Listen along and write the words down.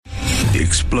the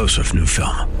explosive new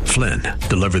film, Flynn,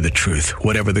 deliver the truth,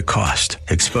 whatever the cost,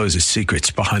 exposes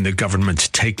secrets behind the government's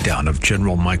takedown of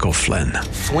General Michael Flynn.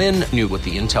 Flynn knew what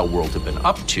the intel world had been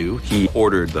up to. He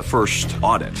ordered the first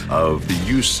audit of the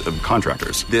use of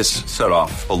contractors. This set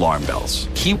off alarm bells.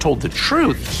 He told the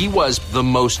truth. He was the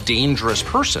most dangerous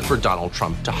person for Donald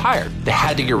Trump to hire. They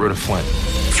had to get rid of Flynn.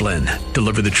 Flynn,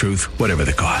 deliver the truth, whatever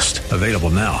the cost. Available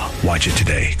now. Watch it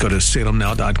today. Go to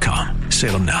salemnow.com.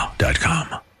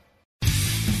 salemnow.com.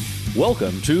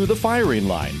 Welcome to The Firing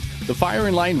Line. The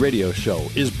Firing Line radio show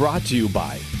is brought to you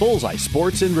by Bullseye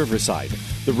Sports in Riverside,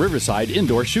 the Riverside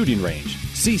Indoor Shooting Range,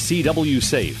 CCW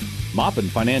Safe, Maupin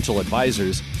Financial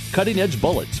Advisors, Cutting Edge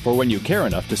Bullets for when you care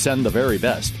enough to send the very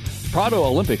best, Prado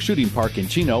Olympic Shooting Park in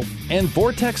Chino, and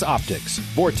Vortex Optics.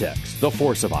 Vortex, the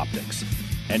force of optics.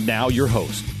 And now your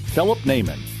host, Philip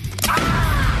Naiman.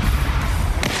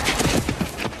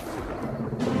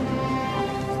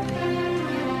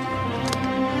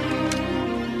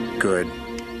 Good,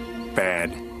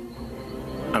 bad.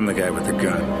 I'm the guy with the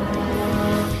gun.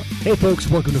 Hey folks,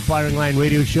 welcome to Firing Line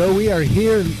Radio Show. We are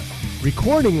here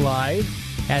recording live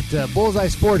at Bullseye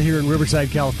Sport here in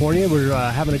Riverside, California. We're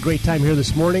having a great time here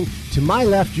this morning. To my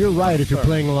left, your right, if you're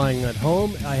playing along at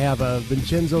home, I have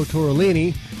Vincenzo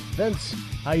Torellini. Vince,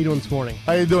 how you doing this morning?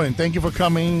 How you doing? Thank you for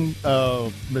coming,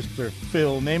 Mr.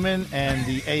 Phil Naiman and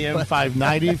the AM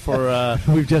 590 for...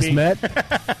 We've just met.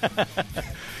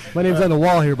 My name's on the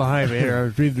wall here behind me.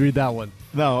 Here, read that one.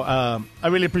 No, I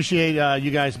really appreciate you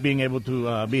guys being able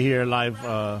to be here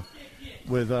live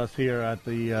with us here at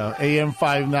the AM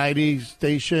 590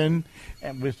 station,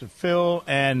 and Mr. Phil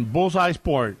and Bullseye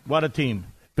Sport. What a team.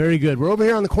 Very good. We're over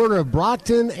here on the corner of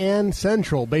Brockton and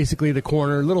Central, basically the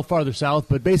corner, a little farther south,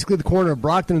 but basically the corner of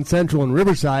Brockton and Central in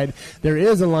Riverside. There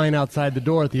is a line outside the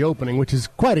door at the opening, which is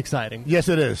quite exciting. Yes,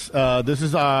 it is. This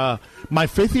is my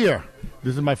fifth year.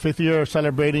 This is my fifth year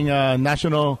celebrating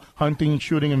National Hunting,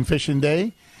 Shooting, and Fishing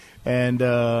Day. And,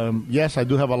 yes, I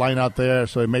do have a line out there,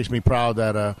 so it makes me proud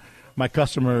that my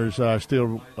customers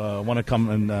still want to come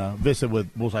and visit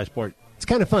with Bullseye Sport. It's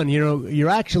kind of fun. You know, you're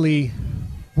actually...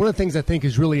 One of the things I think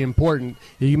is really important,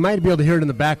 you might be able to hear it in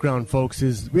the background, folks,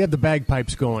 is we have the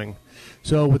bagpipes going.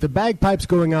 So with the bagpipes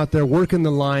going out there, working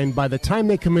the line, by the time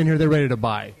they come in here, they're ready to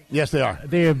buy. Yes, they are.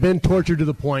 They have been tortured to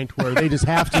the point where they just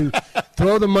have to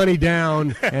throw the money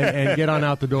down and get on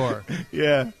out the door.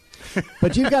 Yeah.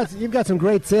 But you've got some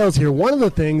great sales here. One of the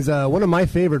things, one of my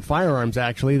favorite firearms,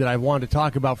 actually, that I've wanted to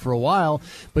talk about for a while,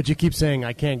 but you keep saying,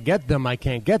 I can't get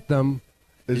them,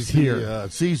 is here.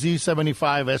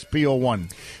 CZ75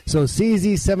 SP01. So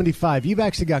CZ75, you've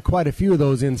actually got quite a few of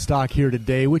those in stock here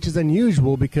today, which is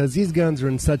unusual because these guns are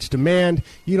in such demand,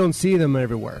 you don't see them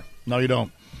everywhere. No, you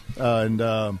don't. And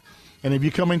if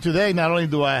you come in today, not only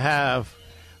do I have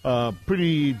a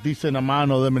pretty decent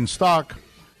amount of them in stock,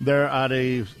 they're at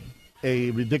a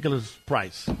ridiculous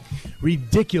price.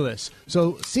 Ridiculous.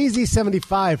 So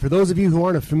CZ75, for those of you who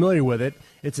aren't familiar with it,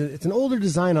 it's an older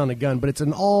design on a gun, but it's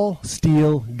an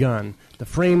all-steel gun. The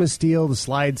frame is steel, the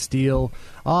slide's steel.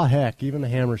 Heck, even the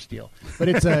hammer's steel. But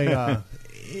it's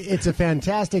a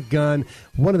fantastic gun.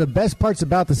 One of the best parts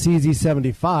about the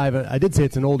CZ75, I did say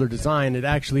it's an older design. It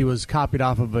actually was copied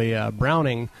off of a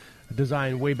Browning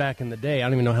design way back in the day. I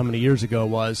don't even know how many years ago it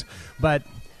was. But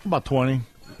about 20.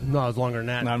 No, it's longer than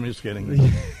that. No, I'm just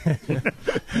kidding.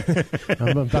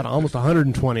 I'm about almost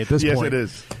 120 at this point. Yes, it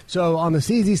is. So on the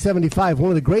CZ75, one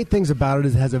of the great things about it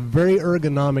is it has a very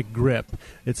ergonomic grip.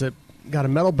 It's got a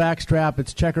metal back strap.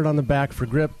 It's checkered on the back for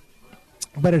grip.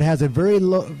 But it has a very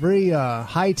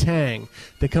high tang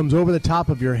that comes over the top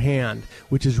of your hand,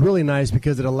 which is really nice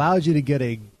because it allows you to get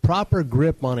a proper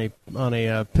grip on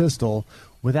a pistol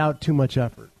without too much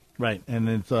effort. Right, and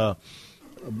it's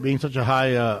being such a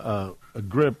high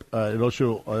grip, it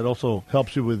also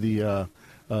helps you with the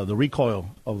recoil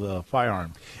of the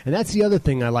firearm. And that's the other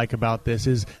thing I like about this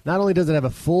is not only does it have a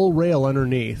full rail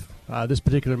underneath. This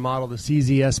particular model, the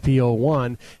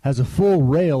CZ-SP01, has a full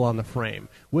rail on the frame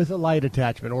with a light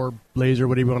attachment or laser,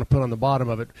 whatever you want to put on the bottom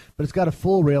of it. But it's got a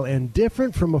full rail, and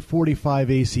different from a 45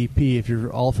 ACP, if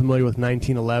you're all familiar with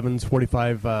 1911's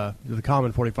 45, the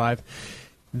common 45.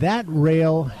 That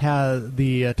rail has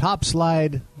the top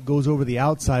slide goes over the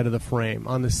outside of the frame.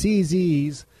 On the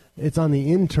CZs, it's on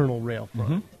the internal rail front.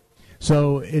 Mm-hmm.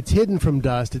 So it's hidden from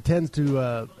dust. It tends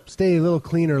to stay a little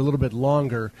cleaner, a little bit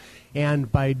longer. And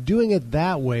by doing it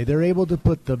that way, they're able to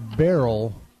put the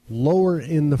barrel lower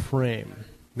in the frame.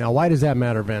 Now, why does that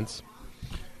matter, Vince?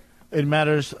 It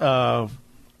matters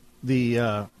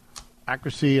the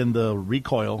accuracy and the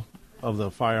recoil of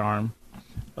the firearm.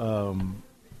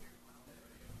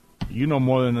 You know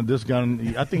more than this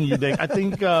gun. I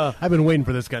think I've been waiting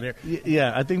for this gun here.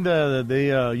 Yeah, I think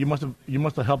you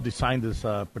must have helped design this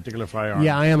particular firearm.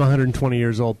 Yeah, I am 120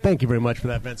 years old. Thank you very much for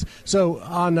that, Vince. So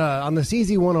on the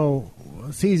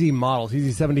CZ models,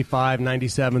 CZ 75,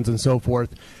 97s, and so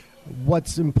forth,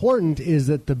 what's important is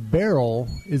that the barrel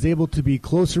is able to be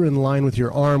closer in line with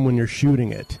your arm when you're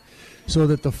shooting it, so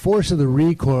that the force of the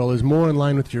recoil is more in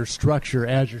line with your structure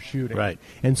as you're shooting. Right.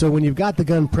 And so when you've got the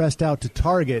gun pressed out to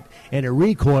target and it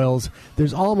recoils,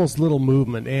 there's almost little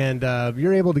movement, and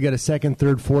you're able to get a second,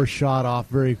 third, fourth shot off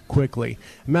very quickly.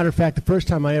 Matter of fact, the first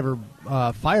time I ever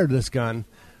fired this gun,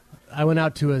 I went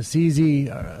out to a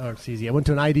I went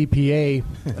to an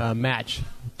IDPA match,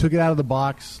 took it out of the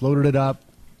box, loaded it up.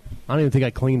 I don't even think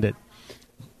I cleaned it.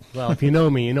 Well, if you know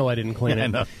me, you know I didn't clean it.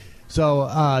 No.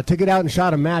 So took it out and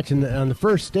shot a match, and on the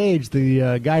first stage,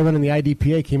 the guy running the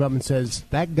IDPA came up and says,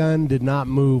 that gun did not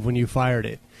move when you fired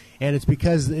it. And it's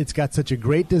because it's got such a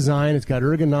great design, it's got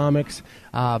ergonomics,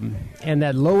 and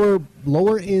that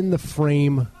lower in the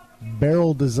frame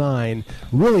barrel design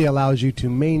really allows you to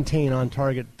maintain on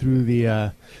target through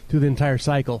the entire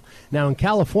cycle. Now in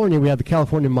California, we have the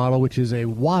California model, which is a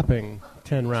whopping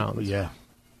 10 rounds. Yeah.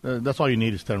 That's all you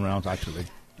need is 10 rounds, actually.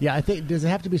 Yeah, I think, does it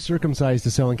have to be circumcised to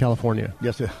sell in California?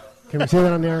 Yes, sir. Can we say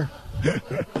that on the air?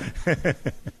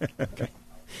 Okay.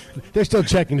 They're still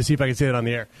checking to see if I can say that on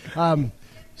the air.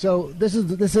 So this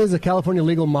is a California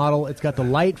legal model. It's got the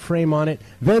light frame on it.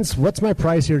 Vince, what's my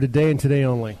price here today and today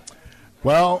only?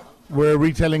 Well, we're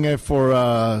retailing it for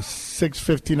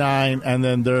 $659, and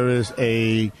then there is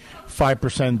a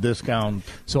 5% discount.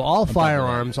 So all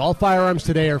firearms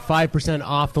today are 5%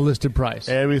 off the listed price.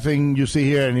 Everything you see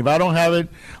here, and if I don't have it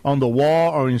on the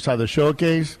wall or inside the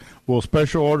showcase, we'll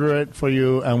special order it for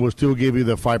you, and we'll still give you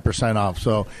the 5% off.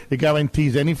 So it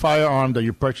guarantees any firearm that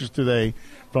you purchase today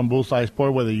from Bullseye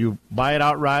Sport, whether you buy it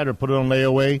outright or put it on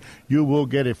layaway, you will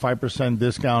get a 5%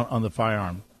 discount on the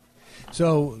firearm.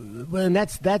 So, and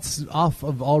that's off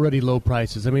of already low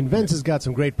prices. I mean, Vince has got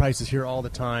some great prices here all the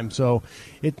time. So,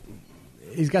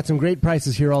 he's got some great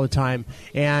prices here all the time,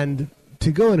 and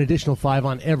to go an additional 5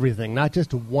 on everything, not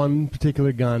just one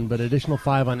particular gun, but additional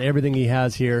 5 on everything he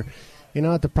has here. You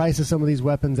know, at the price of some of these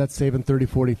weapons, that's saving $30,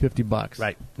 $40, $50.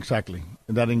 Right, exactly.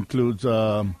 And that includes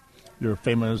your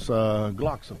famous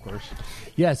Glocks, of course.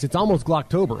 Yes, it's almost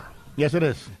Glocktober. Yes, it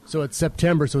is. So it's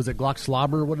September. So is it Glock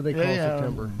Slobber? What do they call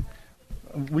September?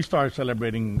 We started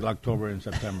celebrating Glocktober in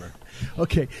September.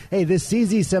 Okay. Hey, this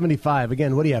CZ75,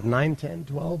 again, what do you have, 9, 10,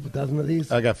 12, a dozen of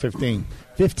these? I got 15.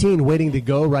 15 waiting to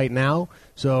go right now.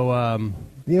 So,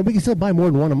 we can still buy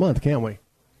more than one a month, can't we?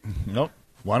 Nope,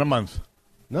 one a month.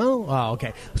 No? Oh,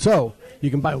 okay. So, you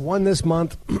can buy one this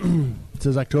month.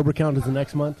 Does October count as the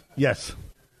next month? Yes.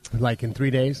 Like in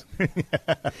 3 days?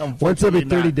 Once every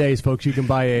 30 days, folks, you can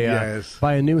buy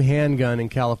a new handgun in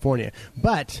California.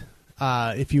 But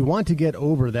if you want to get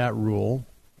over that rule,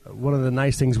 one of the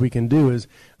nice things we can do is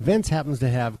Vince happens to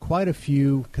have quite a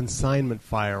few consignment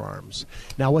firearms.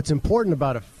 Now, what's important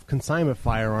about a consignment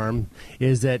firearm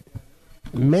is that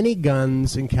many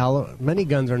guns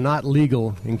are not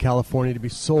legal in California to be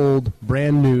sold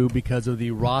brand new because of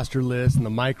the roster list and the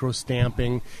micro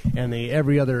stamping and the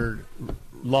every other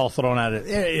law thrown at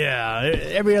it. Yeah,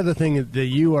 every other thing that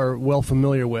you are well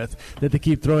familiar with that they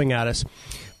keep throwing at us.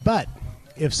 But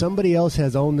if somebody else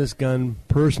has owned this gun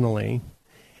personally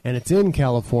and it's in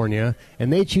California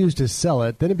and they choose to sell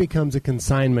it, then it becomes a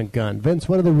consignment gun. Vince,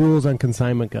 what are the rules on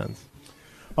consignment guns?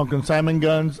 On consignment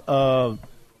guns,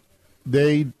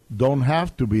 they don't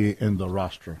have to be in the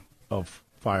roster of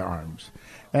firearms.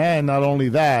 And not only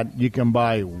that, you can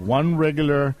buy one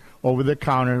regular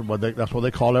over-the-counter, that's what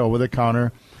they call it,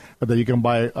 over-the-counter, but then you can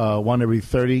buy one every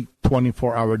 30,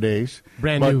 24-hour days.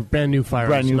 Brand new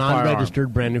firearms,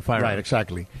 non-registered, brand new firearms. Right,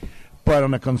 exactly. But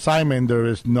on a consignment, there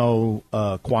is no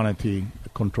quantity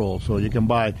control. So you can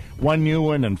buy one new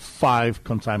one and 5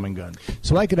 consignment guns.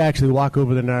 So I could actually walk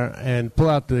over there and pull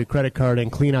out the credit card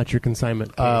and clean out your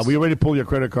consignment case. We already pulled your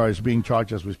credit card. It's being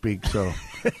charged as we speak, so...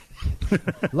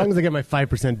 As long as I get my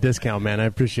 5% discount, man, I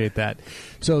appreciate that.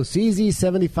 So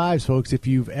CZ75s, folks, if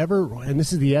you've ever, and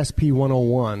this is the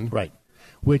SP101, right,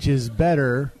 which is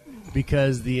better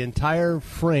because the entire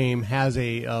frame has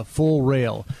a full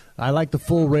rail. I like the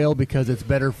full rail because it's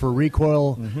better for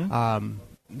recoil. Mm-hmm.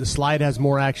 The slide has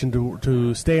more action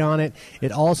to stay on it.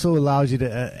 It also allows you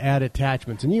to add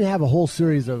attachments. And you have a whole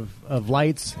series of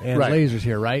lights and lasers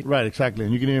here, right? Right, exactly.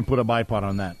 And you can even put a bipod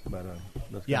on that. But,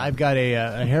 I've got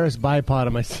a Harris bipod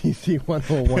on my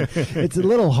CZ101. It's a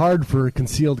little hard for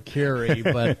concealed carry,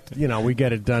 but, we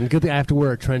get it done. Good thing I have to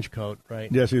wear a trench coat, right?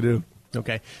 Yes, you do.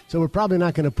 Okay. So we're probably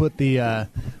not going to put the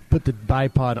put the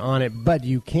bipod on it, but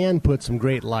you can put some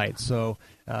great lights. So,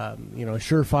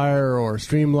 Surefire or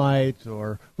Streamlight,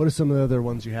 or what are some of the other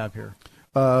ones you have here?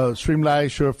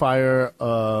 Streamlight, Surefire,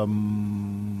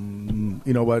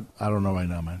 you know what? I don't know right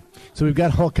now, man. So we've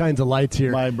got all kinds of lights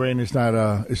here. My brain is not,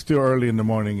 it's still early in the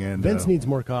morning. And Vince needs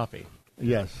more coffee.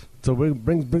 Yes. So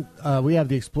we have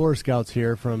the Explorer Scouts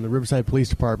here from the Riverside Police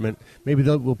Department. Maybe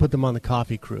we'll put them on the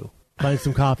coffee crew. Find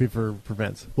some coffee for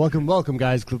Vince. Welcome,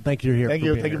 guys. Thank you, you're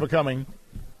here. Thank you for coming.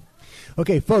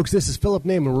 Okay, folks, this is Philip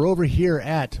Naiman. We're over here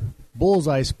at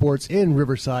Bullseye Sports in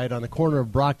Riverside on the corner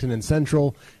of Brockton and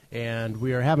Central, and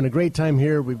we are having a great time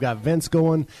here. We've got Vince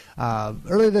going.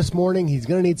 Early this morning, he's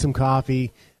going to need some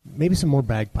coffee, maybe some more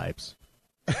bagpipes.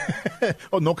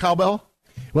 Oh, no cowbell?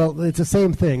 Well, it's the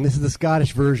same thing. This is the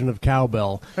Scottish version of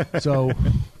cowbell. So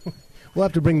we'll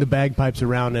have to bring the bagpipes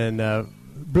around and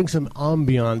bring some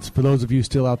ambiance for those of you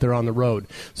still out there on the road.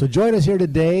 So join us here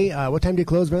today. What time do you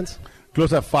close, Vince?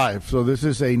 Close at 5. So this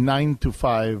is a 9 to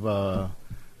 5.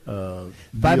 5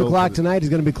 o'clock tonight is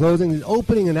going to be closing. It's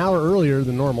opening an hour earlier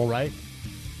than normal, right?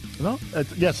 No?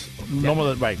 Yes.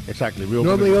 Normal, right, exactly.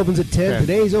 Normally opens at 10.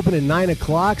 Today's open at 9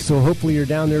 o'clock, so hopefully you're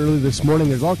down there early this morning.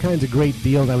 There's all kinds of great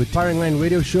deals. Now, with Firing Line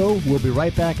Radio Show, we'll be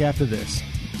right back after this.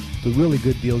 The really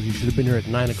good deals. You should have been here at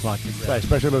 9 o'clock. Right,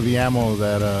 especially with the ammo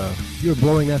that... you were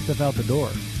blowing that stuff out the door.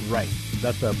 Right.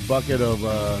 That's a bucket of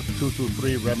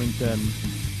 223 Remington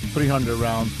 300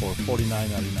 rounds for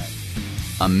 $49.99.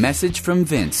 A message from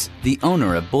Vince, the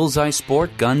owner of Bullseye Sport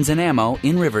Guns and Ammo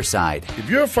in Riverside. If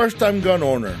you're a first-time gun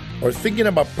owner or thinking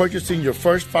about purchasing your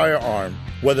first firearm,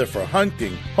 whether for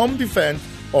hunting, home defense,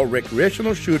 or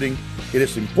recreational shooting, it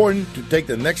is important to take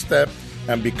the next step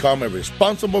and become a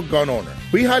responsible gun owner.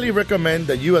 We highly recommend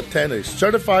that you attend a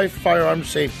certified firearm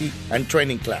safety and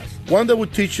training class, one that will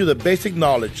teach you the basic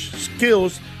knowledge,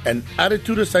 skills, and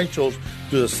attitude essentials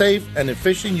to the safe and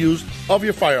efficient use of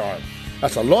your firearm.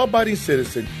 As a law-abiding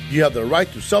citizen, you have the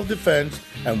right to self-defense,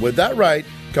 and with that right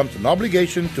comes an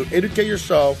obligation to educate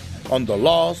yourself on the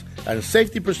laws and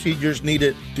safety procedures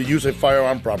needed to use a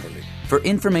firearm properly. For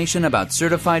information about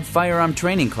certified firearm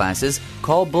training classes,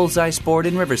 call Bullseye Sport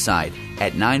in Riverside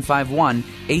at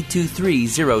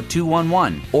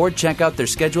 951-823-0211 or check out their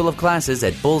schedule of classes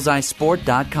at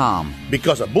bullseyesport.com.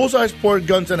 Because at Bullseye Sport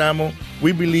Guns and Ammo,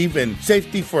 we believe in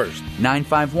safety first.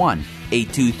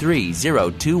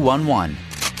 951-823-0211.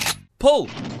 Pull!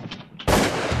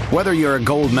 Whether you're a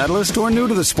gold medalist or new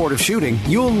to the sport of shooting,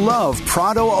 you'll love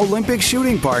Prado Olympic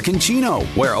Shooting Park in Chino,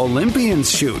 where Olympians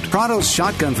shoot. Prado's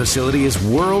shotgun facility is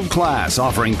world-class,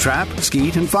 offering trap,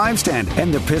 skeet, and 5-stand.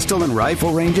 And the pistol and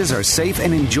rifle ranges are safe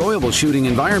and enjoyable shooting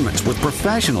environments with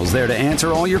professionals there to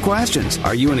answer all your questions.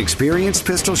 Are you an experienced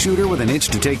pistol shooter with an itch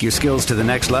to take your skills to the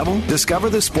next level? Discover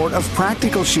the sport of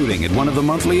practical shooting at one of the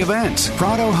monthly events.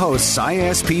 Prado hosts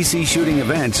ISPC shooting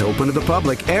events open to the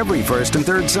public every first and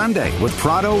third Sunday with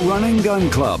Prado Run and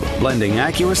Gun Club, blending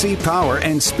accuracy, power,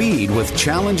 and speed with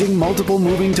challenging multiple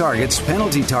moving targets,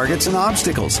 penalty targets, and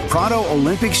obstacles. Prado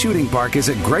Olympic Shooting Park is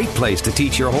a great place to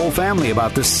teach your whole family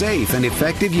about the safe and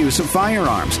effective use of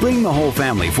firearms. Bring the whole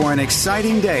family for an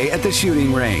exciting day at the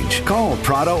shooting range. Call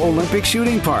Prado Olympic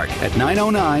Shooting Park at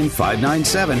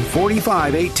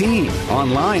 909-597-4518.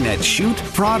 Online at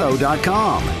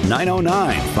shootprado.com.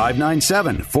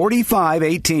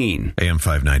 909-597-4518. AM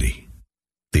 590.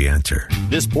 The answer.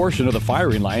 This portion of the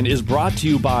firing line is brought to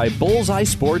you by Bullseye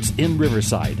Sports in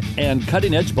Riverside and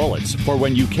Cutting Edge Bullets for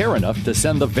when you care enough to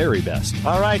send the very best.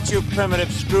 All right, you primitive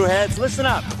screwheads, listen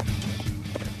up.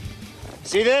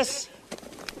 See this?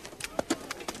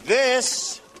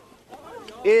 This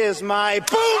is my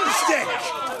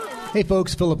boomstick. Hey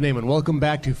folks, Philip Naiman. Welcome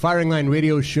back to Firing Line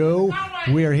Radio Show.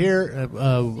 We are here.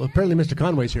 Apparently, Mr.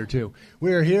 Conway's here too.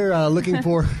 We are here looking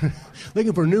for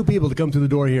new people to come through the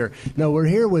door here. Now we're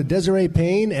here with Desiree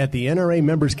Payne at the NRA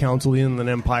Members Council of the Inland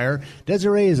Empire.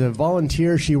 Desiree is a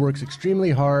volunteer. She works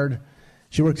extremely hard.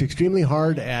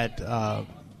 At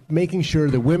making sure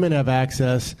that women have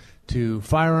access to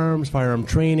firearms, firearm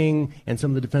training, and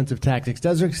some of the defensive tactics.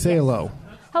 Desiree, say hello.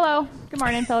 Hello. Good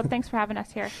morning, Philip. Thanks for having us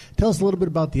here. Tell us a little bit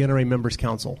about the NRA Members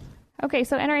Council. Okay,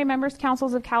 so NRA Members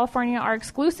Councils of California are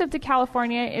exclusive to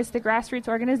California. It's the grassroots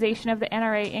organization of the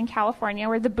NRA in California.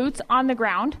 We're the boots on the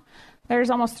ground. There's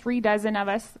almost 36 of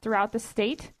us throughout the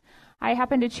state. I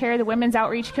happen to chair the Women's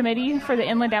Outreach Committee for the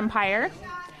Inland Empire.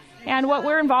 And what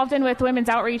we're involved in with Women's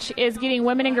Outreach is getting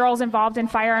women and girls involved in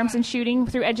firearms and shooting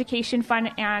through education, fun,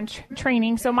 and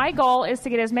training. So my goal is to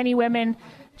get as many women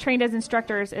trained as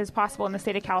instructors as possible in the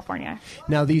state of California.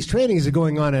 Now, these trainings are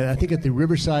going on, I think, at the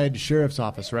Riverside Sheriff's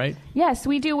Office, right? Yes,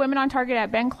 we do Women on Target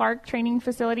at Ben Clark Training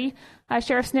Facility.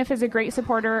 Sheriff Sniff is a great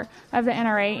supporter of the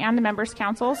NRA and the members'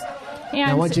 councils. And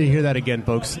I want you to hear that again,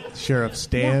 folks. Sheriff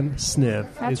Stan Sniff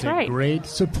is a great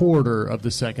supporter of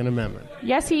the Second Amendment.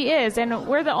 Yes, he is, and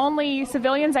we're the only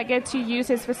civilians that get to use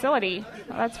his facility.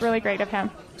 That's really great of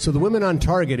him. So the Women on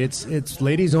Target, it's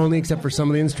ladies only except for some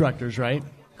of the instructors, right?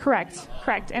 Correct.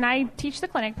 And I teach the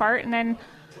clinic part, and then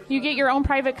you get your own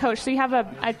private coach. So you have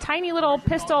a tiny little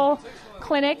pistol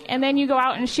clinic, and then you go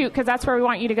out and shoot, because that's where we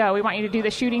want you to go. We want you to do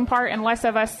the shooting part and less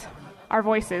of us, our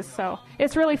voices. So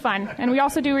it's really fun. And we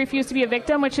also do Refuse to be a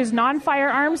Victim, which is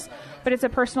non-firearms, but it's a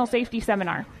personal safety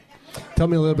seminar. Tell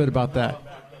me a little bit about that.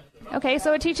 Okay,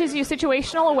 so it teaches you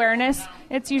situational awareness.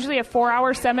 It's usually a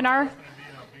 4-hour seminar.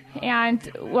 And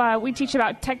we teach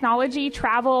about technology,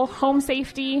 travel, home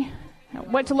safety,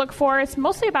 what to look for. It's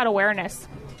mostly about awareness.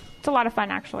 It's a lot of fun,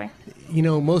 actually. You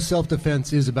know, most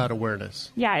self-defense is about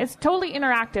awareness. Yeah, it's totally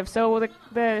interactive. So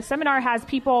the seminar has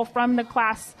people from the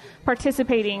class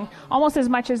participating almost as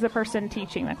much as the person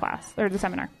teaching the class or the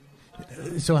seminar.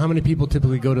 So how many people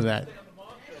typically go to that?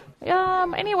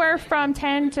 Anywhere from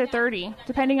 10 to 30,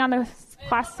 depending on the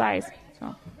class size.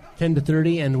 So. 10 to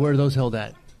 30, and where are those held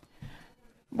at?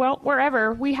 Well,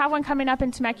 wherever. We have one coming up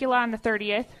in Temecula on the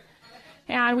 30th,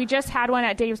 and we just had one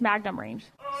at Dave's Magnum range.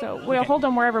 So we'll hold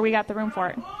them wherever we got the room for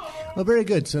it. Well, very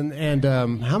good. So, and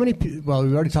how many, well,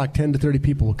 we already talked 10 to 30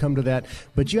 people will come to that,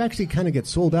 but you actually kind of get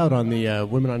sold out on the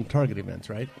Women on Target events,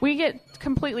 right? We get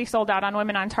completely sold out on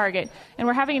Women on Target, and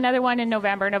we're having another one in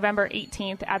November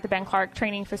 18th at the Ben Clark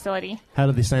Training Facility. How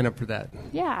do they sign up for that?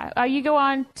 Yeah, you go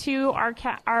on to our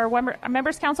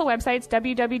Members Council websites,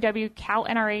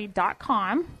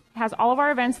 www.calnra.com. It has all of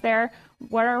our events there,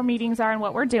 what our meetings are, and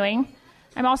what we're doing.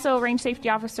 I'm also a range safety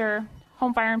officer,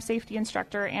 home firearm safety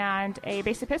instructor, and a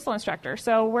basic pistol instructor.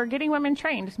 So we're getting women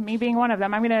trained, me being one of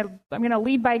them. I'm gonna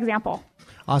lead by example.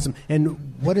 Awesome.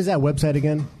 And what is that website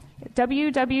again?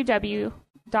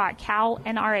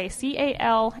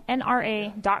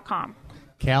 www.calnra.com.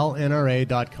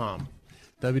 calnra.com.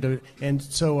 And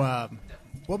so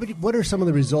what are some of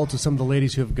the results of some of the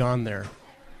ladies who have gone there?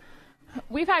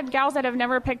 We've had gals that have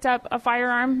never picked up a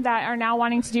firearm that are now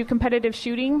wanting to do competitive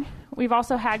shooting. We've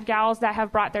also had gals that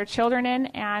have brought their children in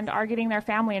and are getting their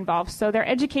family involved. So they're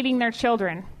educating their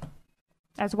children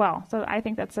as well. So I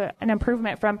think that's an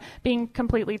improvement from being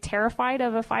completely terrified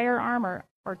of a firearm or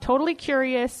totally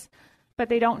curious, but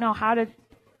they don't know how to.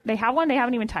 They have one they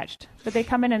haven't even touched, but they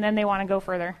come in and then they want to go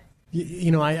further.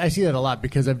 You know, I see that a lot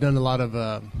because I've done a lot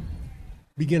of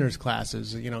beginners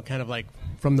classes, you know, kind of like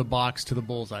from the box to the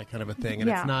bullseye kind of a thing.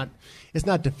 And it's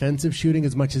not defensive shooting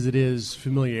as much as it is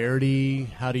familiarity.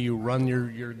 How do you run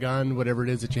your gun, whatever it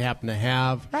is that you happen to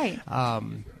have. Right.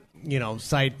 You know,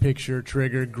 sight, picture,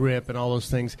 trigger, grip, and all those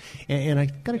things. And I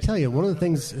got to tell you, one of the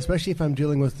things, especially if I'm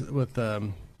dealing with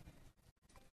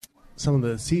some of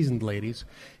the seasoned ladies,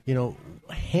 you know,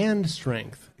 hand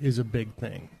strength is a big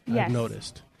thing. Yes. I've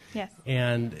noticed. Yes.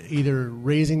 And either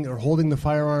raising or holding the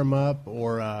firearm up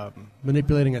or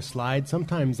manipulating a slide,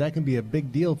 sometimes that can be a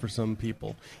big deal for some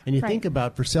people. And you think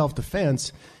about, for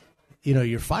self-defense, you know,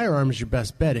 your firearm is your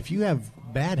best bet. If you have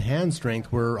bad hand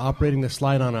strength where operating the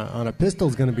slide on a pistol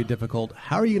is going to be difficult,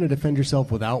 how are you going to defend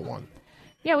yourself without one?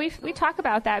 Yeah, we talk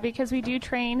about that because we do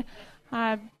train.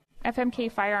 FMK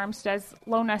Firearms does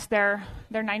loan us their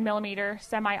 9mm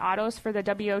semi-autos for the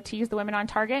WOTs, the Women on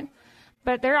Target.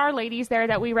 But there are ladies there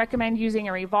that we recommend using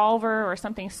a revolver or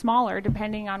something smaller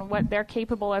depending on what they're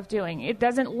capable of doing. It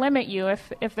doesn't limit you.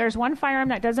 If there's one firearm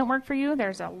that doesn't work for you,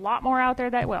 there's a lot more out there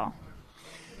that will.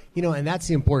 You know, and that's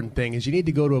the important thing, is you need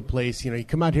to go to a place, you know, you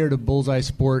come out here to Bullseye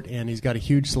Sport, and he's got a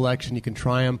huge selection. You can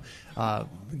try them,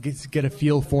 get a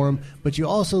feel for them. But you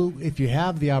also, if you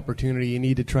have the opportunity, you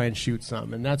need to try and shoot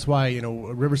some. And that's why, you know,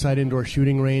 a Riverside Indoor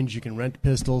Shooting Range, you can rent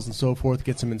pistols and so forth,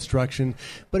 get some instruction.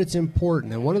 But it's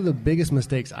important. And one of the biggest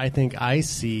mistakes I think I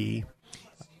see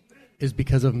is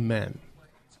because of men.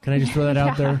 Can I just throw that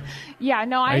out there? Yeah,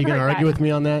 no, I've heard that. Are you going to argue with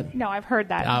me on that? No, I've heard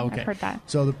that. Okay. I've heard that.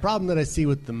 So the problem that I see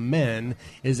with the men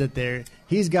is that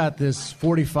he's got this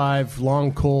 .45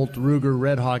 long Colt Ruger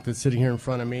Red Hawk that's sitting here in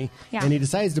front of me, and he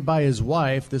decides to buy his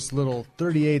wife this little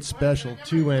 .38 Special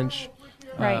 2-inch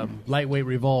lightweight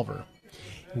revolver,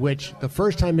 which the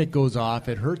first time it goes off,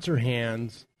 it hurts her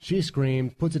hands. She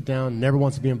screams, puts it down, never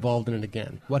wants to be involved in it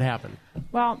again. What happened?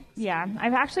 Well, yeah,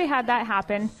 I've actually had that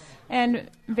happen. And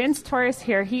Vince Torres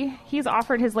here, he's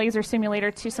offered his laser simulator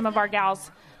to some of our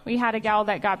gals. We had a gal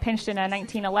that got pinched in a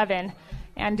 1911,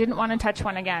 and didn't want to touch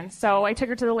one again. So I took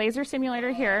her to the laser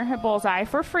simulator here at Bullseye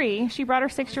for free. She brought her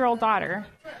 6-year-old daughter,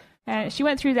 and she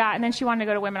went through that, and then she wanted to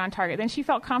go to Women on Target. Then she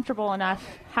felt comfortable enough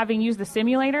having used the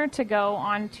simulator to go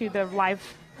on to the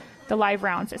live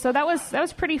rounds. So that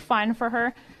was pretty fun for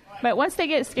her. But once they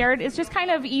get scared, it's just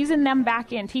kind of easing them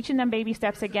back in, teaching them baby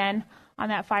steps again on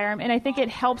that firearm. And I think it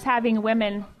helps having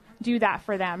women do that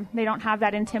for them. They don't have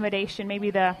that intimidation.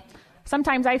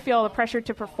 Sometimes I feel the pressure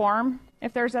to perform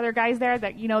if there's other guys there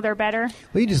that they're better.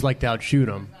 Well, you just like to outshoot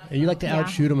them. And you like to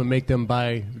outshoot them and make them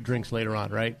buy drinks later on,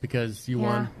 right? Because you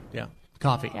won. Yeah.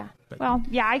 Coffee. Yeah. Well,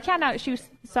 yeah, I can outshoot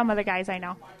some of the guys I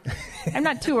know. I'm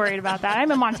not too worried about that.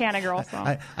 I'm a Montana girl,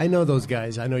 so. I know those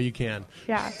guys. I know you can.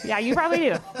 Yeah, you probably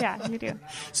do. Yeah, you do.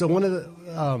 So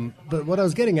but what I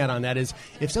was getting at on that is,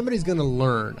 if somebody's going to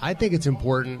learn, I think it's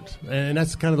important, and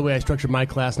that's kind of the way I structured my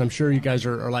class, and I'm sure you guys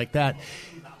are like that,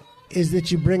 is that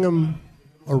you bring them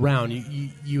around.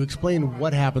 You explain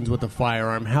what happens with the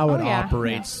firearm, how it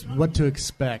operates, what to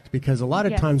expect, because a lot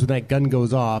of times when that gun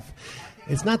goes off,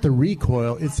 it's not the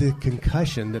recoil, it's the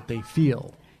concussion that they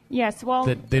feel. Yes, well,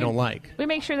 that they don't like. We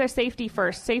make sure they're safety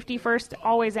first. Safety first,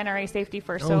 always NRA safety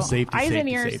first. So safety.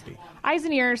 Eyes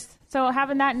and ears. So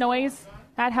having that noise,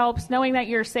 that helps. Knowing that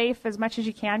you're safe as much as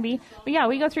you can be. But yeah,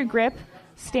 we go through grip,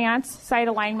 stance, sight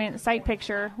alignment, sight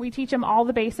picture. We teach them all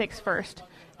the basics first,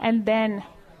 and then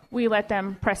we let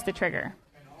them press the trigger.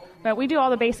 But we do all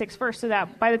the basics first so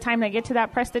that by the time they get to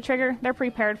that press the trigger, they're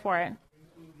prepared for it.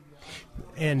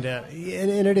 And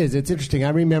it's interesting. I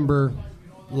remember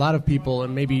a lot of people,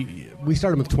 and maybe we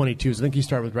started with 22s. I think you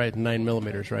start with 9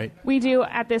 millimeters, right? We do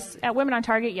at Women on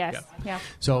Target, yes. Yeah.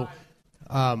 So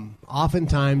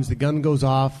oftentimes the gun goes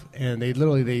off, and they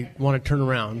want to turn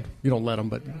around. You don't let them,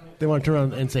 but they want to turn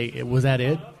around and say, "Was that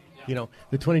it?"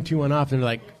 The 22 went off, and they're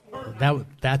like,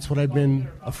 "That's what I've been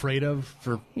afraid of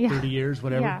for 30 years,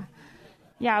 whatever." Yeah.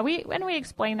 Yeah, when we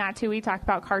explain that too, we talk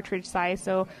about cartridge size.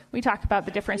 So we talk about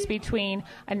the difference between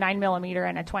a 9 millimeter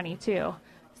and a 22.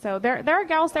 So there are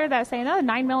gals there that say, no,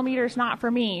 9 millimeter is not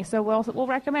for me. So we'll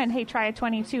recommend, hey, try a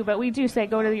 22. But we do say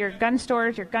go to your gun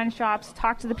stores, your gun shops,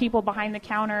 talk to the people behind the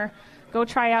counter, go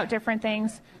try out different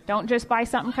things. Don't just buy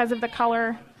something because of the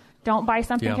color. Don't buy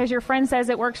something because your friend says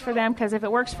it works for them, because if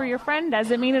it works for your friend,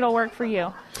 doesn't mean it'll work for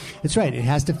you. That's right. It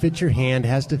has to fit your hand,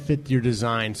 has to fit your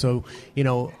design. So,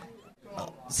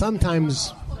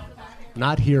 sometimes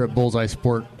not here at Bullseye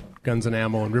Sport Guns and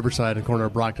Ammo in Riverside and corner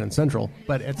of Brockton and Central,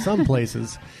 but at some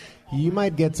places you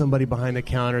might get somebody behind the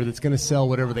counter that's going to sell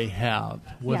whatever they have,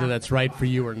 whether that's right for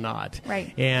you or not.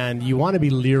 Right. And you want to be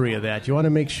leery of that. You want to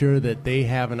make sure that they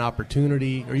have an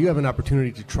opportunity, or you have an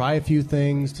opportunity to try a few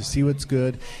things, to see what's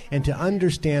good, and to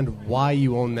understand why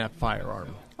you own that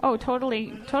firearm. Oh,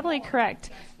 totally correct.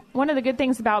 One of the good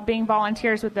things about being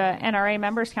volunteers with the NRA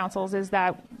Members Councils is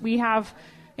that we have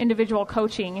individual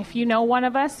coaching. If you know one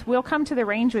of us, we'll come to the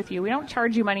range with you. We don't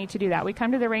charge you money to do that. We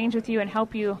come to the range with you and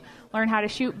help you learn how to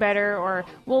shoot better, or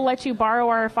we'll let you borrow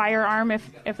our firearm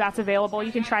if that's available.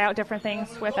 You can try out different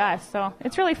things with us. So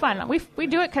it's really fun. We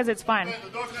do it because it's fun.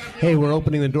 Hey, we're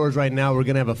opening the doors right now. We're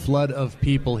going to have a flood of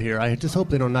people here. I just hope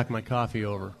they don't knock my coffee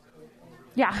over.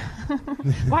 Yeah.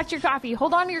 Watch your coffee.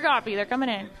 Hold on to your coffee. They're coming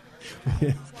in.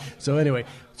 So anyway,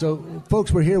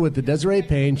 folks, we're here with the Desiree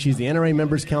Payne. She's the NRA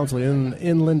Members Council in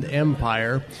Inland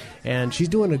Empire, and she's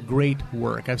doing a great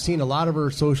work. I've seen a lot of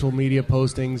her social media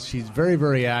postings. She's very,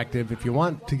 very active. If you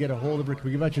want to get a hold of her, can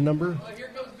we give out your number?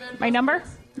 My number?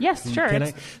 Yes, sure. Can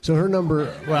I? So her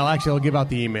number, well, actually, I'll give out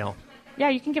the email. Yeah,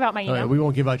 you can give out my email. We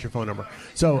won't give out your phone number.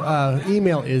 So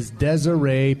email is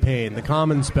Desiree Payne, the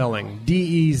common spelling,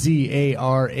 Dezarae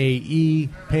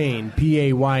Payne,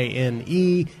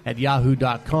 Payne, at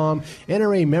yahoo.com.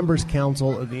 NRA Members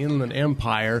Council of the Inland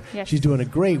Empire. Yes. She's doing a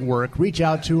great work. Reach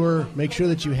out to her. Make sure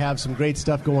that you have some great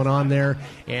stuff going on there.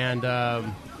 And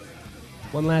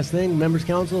one last thing, Members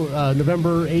Council,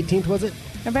 November 18th, was it?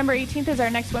 November 18th is our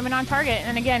next Women on Target.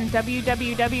 And again,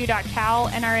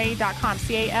 www.calnra.com,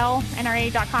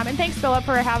 calnra.com. And thanks, Philip,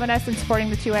 for having us and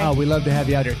supporting the 2A. Oh, we love to have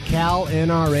you out here.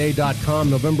 calnra.com,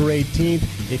 November 18th.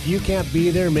 If you can't be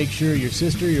there, make sure your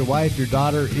sister, your wife, your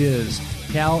daughter is.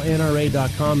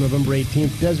 calnra.com, November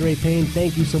 18th. Desiree Payne,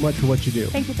 thank you so much for what you do.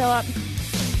 Thank you, Philip.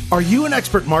 Are you an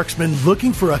expert marksman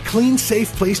looking for a clean,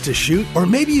 safe place to shoot? Or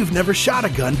maybe you've never shot a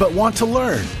gun but want to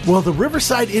learn? Well, the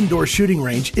Riverside Indoor Shooting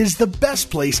Range is the best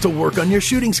place to work on your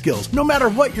shooting skills, no matter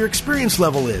what your experience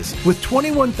level is. With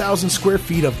 21,000 square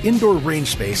feet of indoor range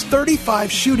space,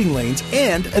 35 shooting lanes,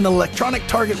 and an electronic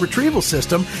target retrieval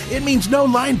system, it means no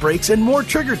line breaks and more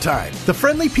trigger time. The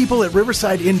friendly people at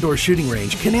Riverside Indoor Shooting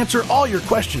Range can answer all your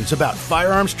questions about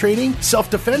firearms training,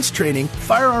 self-defense training,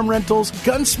 firearm rentals,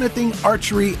 gunsmithing,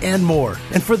 archery, and more.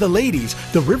 And for the ladies,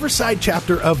 the Riverside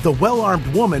chapter of The Well-Armed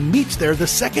Woman meets there the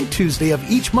second Tuesday of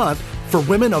each month for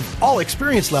women of all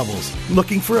experience levels.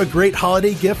 Looking for a great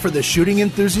holiday gift for the shooting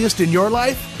enthusiast in your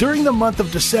life? During the month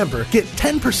of December, get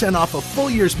 10% off a full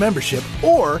year's membership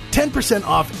or 10%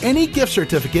 off any gift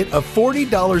certificate of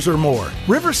 $40 or more.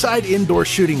 Riverside Indoor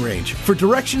Shooting Range. For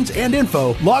directions and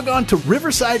info, log on to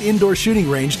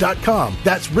riversideindoorshootingrange.com.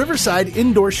 That's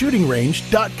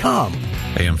riversideindoorshootingrange.com.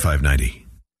 AM 590.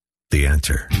 The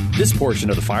answer. This portion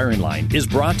of the firing line is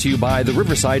brought to you by the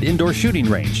Riverside Indoor Shooting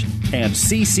Range and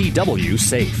CCW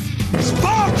Safe.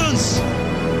 Spartans,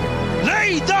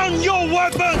 lay down your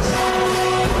weapons!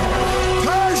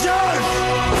 Persians,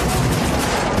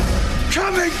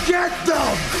 come and get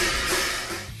them!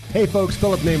 Hey folks,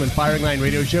 Philip Naiman, Firing Line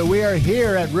Radio Show. We are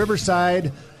here at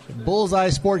Riverside Bullseye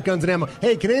Sport Guns and Ammo.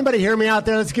 Hey, can anybody hear me out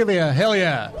there? Let's give me a hell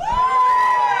yeah.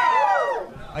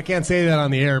 I can't say that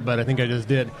on the air, but I think I just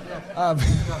did.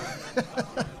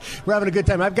 We're having a good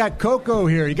time. I've got Coco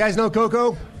here. You guys know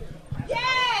Coco?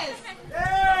 Yes!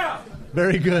 Yeah!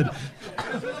 Very good.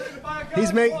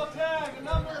 He's making...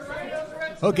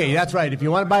 Okay, that's right. If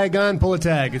you want to buy a gun, pull a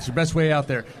tag. It's your best way out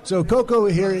there. So Coco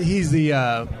here, he's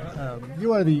the...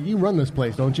 you run this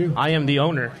place, don't you? I am the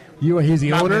owner. He's the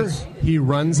Not owner? Vince. He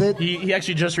runs it? He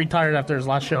actually just retired after his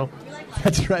last show.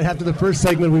 That's right. After the first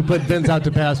segment, we put Vince out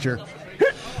to pasture.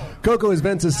 Coco is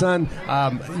Vince's son.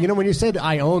 When you said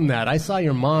I own that, I saw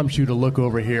your mom shoot a look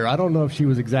over here. I don't know if she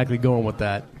was exactly going with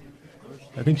that.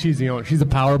 I think she's the owner. She's the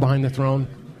power behind the throne.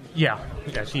 Yeah,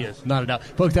 she is. Not a doubt.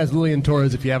 Folks, that's Lillian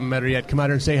Torres. If you haven't met her yet, come out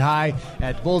here and say hi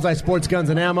at Bullseye Sports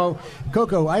Guns and Ammo.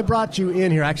 Coco, I brought you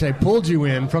in here. Actually, I pulled you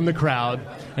in from the crowd,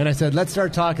 and I said, let's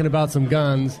start talking about some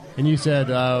guns. And you said,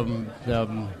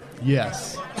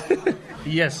 yes.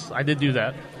 Yes, I did do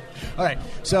that. All right,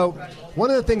 so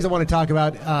one of the things I want to talk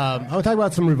about, I want to talk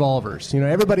about some revolvers.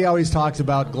 everybody always talks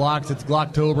about Glocks, it's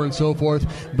Glocktober and so forth,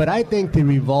 but I think the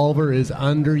revolver is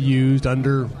underused,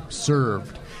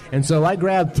 underserved. And so I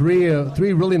grabbed three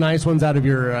really nice ones out of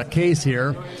your case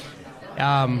here.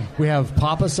 We have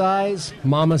Papa size,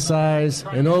 Mama size,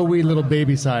 and oh wee little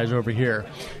baby size over here.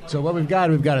 So what we've got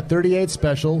a 38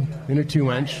 special in a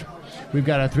 2-inch. We've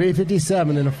got a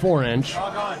 357 in a 4-inch,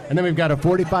 and then we've got a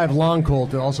 45 long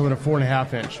Colt also in a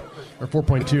 4.5-inch, or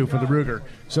 4.2 for the Ruger.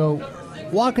 So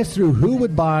walk us through who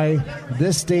would buy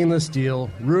this stainless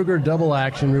steel Ruger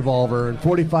double-action revolver and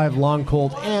 45 long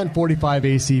Colt and 45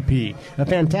 ACP. A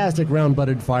fantastic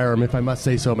round-butted firearm, if I must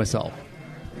say so myself.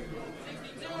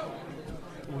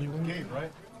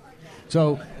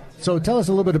 So tell us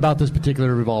a little bit about this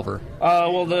particular revolver.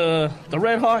 Well, the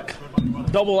Red Hawk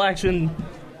double-action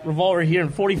revolver here in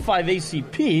 45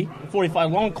 ACP,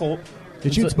 45 long Colt.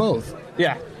 It shoots both.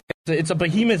 Yeah. It's a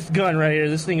behemoth gun right here.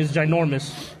 This thing is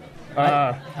ginormous.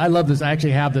 I love this. I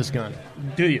actually have this gun.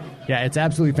 Do you? Yeah, it's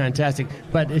absolutely fantastic.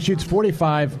 But it shoots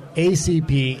 45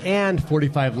 ACP and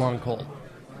 45 long Colt.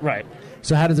 Right.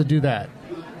 So how does it do that?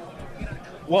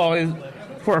 Well,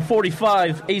 for a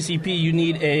 45 ACP, you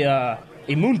need a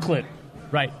moon clip.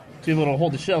 Right. To be able to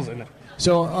hold the shells in it.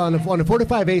 So on a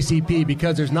 45 ACP,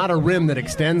 because there's not a rim that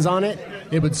extends on it,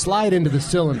 it would slide into the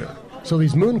cylinder. So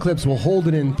these moon clips will hold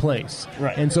it in place.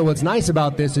 Right. And so what's nice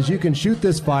about this is you can shoot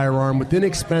this firearm with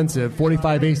inexpensive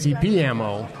 45 ACP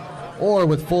ammo or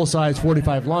with full-size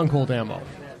 45 long Colt ammo.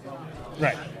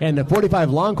 Right. And the 45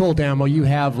 long Colt ammo, you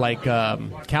have like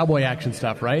cowboy action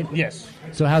stuff, right? Yes.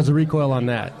 So how's the recoil on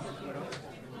that?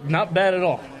 Not bad at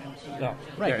all. No.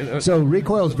 Right. Yeah, so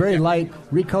recoil is very light.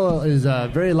 Recoil is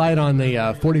very light on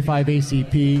the 45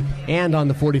 ACP and on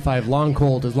the 45 long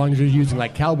Colt, as long as you're using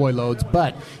like cowboy loads.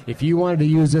 But if you wanted to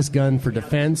use this gun for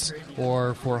defense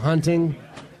or for hunting,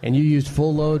 and you used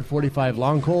full load 45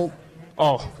 long Colt,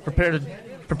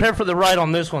 prepare for the ride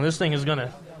on this one. This thing is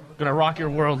gonna rock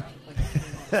your world.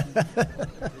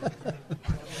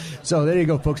 So there you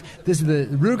go, folks. This is the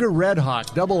Ruger Red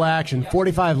Hawk double action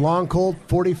 45 long Colt,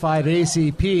 45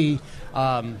 ACP,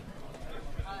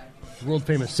 world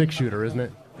famous 6-shooter, isn't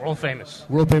it? World famous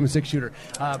 6-shooter.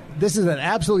 This is an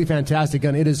absolutely fantastic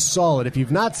gun. It is solid. If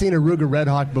you've not seen a Ruger Red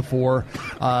Hawk before,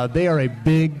 they are a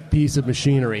big piece of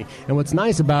machinery. And what's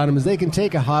nice about them is they can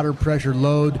take a hotter pressure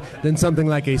load than something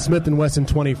like a Smith & Wesson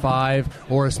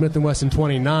 25 or a Smith & Wesson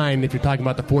 29 if you're talking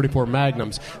about the 44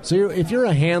 Magnums. So if you're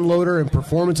a hand loader and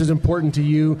performance is important to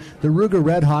you, the Ruger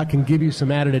Red Hawk can give you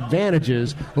some added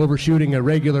advantages over shooting a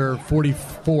regular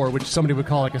 44, which somebody would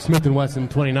call like a Smith & Wesson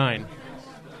 29.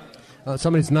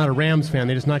 Somebody's not a Rams fan.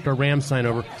 They just knocked our Rams sign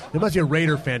over. There must be a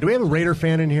Raider fan. Do we have a Raider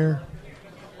fan in here?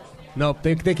 Nope.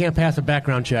 They can't pass a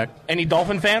background check. Any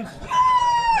Dolphin fan?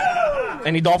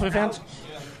 Any Dolphin fans?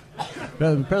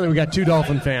 Apparently we got 2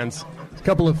 Dolphin fans.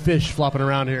 couple of fish flopping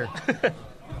around here.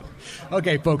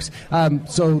 Okay, folks,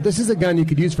 so this is a gun you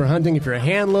could use for hunting. If you're a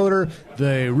hand loader,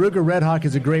 the Ruger Red Hawk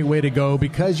is a great way to go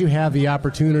because you have the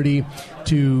opportunity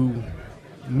to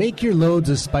make your loads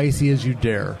as spicy as you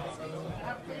dare.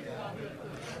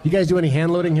 You guys do any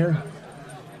hand loading here?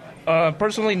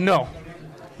 Personally, no.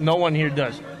 No one here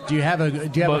does. Do you have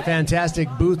a fantastic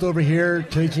booth over here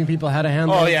teaching people how to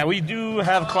hand load? Oh, yeah, we do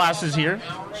have classes here.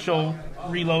 Show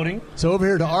reloading. So over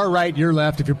here to our right, your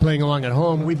left, if you're playing along at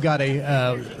home, we've got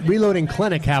a reloading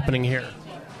clinic happening here.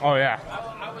 Oh, yeah.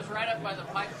 I was right up by the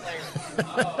pipe player.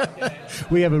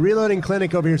 We have a reloading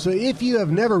clinic over here. So if you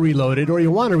have never reloaded or you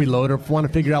want to reload or want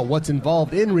to figure out what's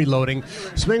involved in reloading,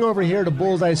 swing over here to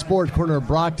Bullseye Sports, corner of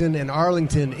Brockton and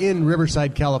Arlington in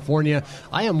Riverside, California.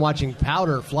 I am watching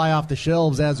powder fly off the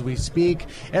shelves as we speak.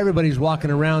 Everybody's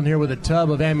walking around here with a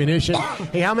tub of ammunition.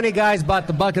 Hey, how many guys bought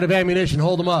the bucket of ammunition?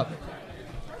 Hold them up.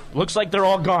 Looks like they're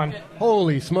all gone.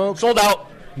 Holy smoke. Sold out.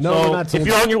 No, so we're not sold if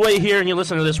you're out. on your way here and you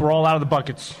listen to this, we're all out of the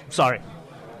buckets. Sorry.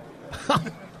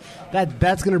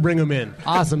 That's going to bring them in.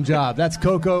 Awesome job. That's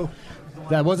Coco.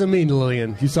 That wasn't me,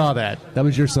 Lillian. You saw that. That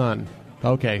was your son.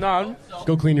 Okay. No.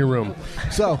 Go clean your room.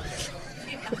 So.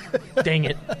 Dang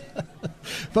it.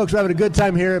 Folks, we're having a good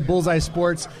time here at Bullseye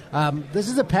Sports. This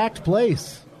is a packed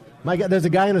place. My God, there's a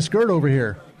guy in a skirt over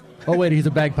here. Oh, wait, he's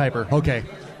a bagpiper. Okay.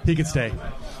 He can stay.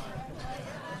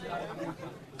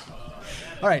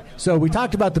 All right, so we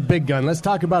talked about the big gun. Let's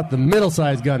talk about the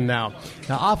middle-sized gun now.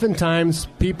 Now, oftentimes,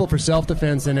 people for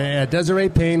self-defense, and Desiree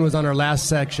Payne was on our last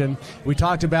section. We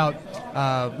talked about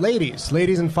ladies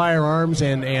and firearms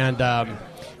and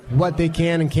what they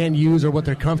can and can't use or what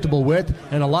they're comfortable with.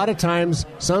 And a lot of times,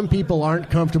 some people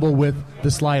aren't comfortable with the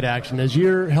slide action. As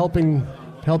you're helping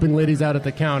ladies out at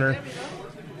the counter,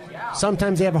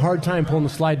 sometimes they have a hard time pulling the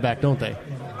slide back, don't they?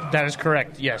 That is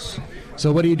correct, yes.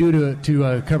 So what do you do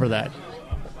to cover that?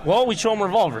 Well, we show them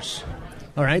revolvers.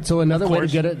 All right, so another way to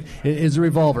get it is a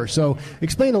revolver. So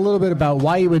explain a little bit about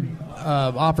why you would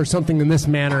offer something in this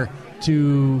manner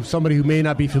to somebody who may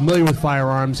not be familiar with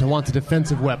firearms and wants a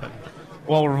defensive weapon.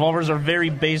 Well, revolvers are very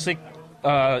basic,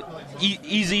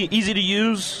 easy to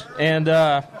use, and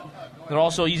they're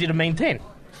also easy to maintain.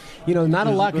 You know, not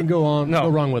a lot can go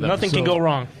wrong with them. Nothing can go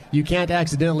wrong. You can't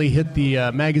accidentally hit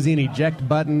the magazine eject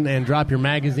button and drop your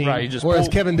magazine. Right, you just or as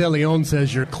Kevin DeLeon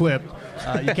says, your clip.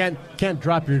 You can't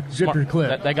drop your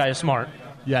clip. That guy is smart.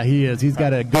 Yeah, he is. He's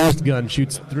got a ghost gun,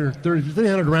 shoots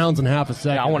 300 rounds in half a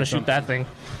second. Yeah, I want to shoot that thing.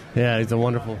 Yeah, he's a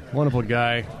wonderful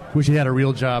guy. Wish he had a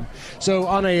real job. So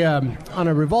on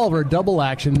a revolver, double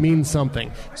action means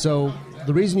something. So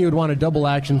the reason you would want a double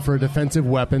action for a defensive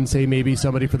weapon, say maybe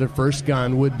somebody for their first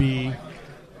gun, would be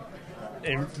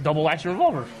a double action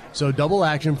revolver. So double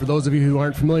action, for those of you who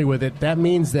aren't familiar with it, that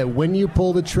means that when you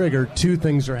pull the trigger, two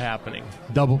things are happening.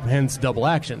 Hence double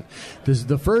action.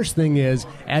 The first thing is,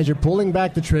 as you're pulling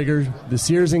back the trigger, the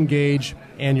sears engage,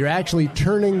 and you're actually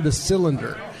turning the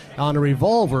cylinder. On a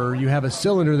revolver, you have a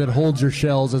cylinder that holds your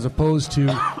shells as opposed to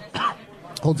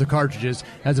holds the cartridges,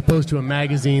 as opposed to a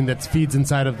magazine that feeds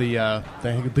inside of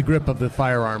the grip of the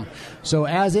firearm. So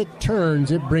as it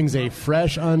turns, it brings a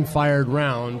fresh, unfired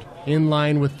round in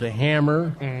line with the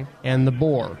hammer and the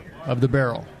bore of the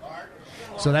barrel.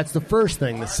 So that's the first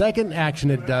thing. The second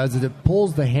action it does is it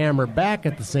pulls the hammer back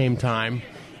at the same time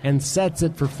and sets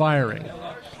it for firing.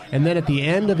 And then at the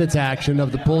end of its action,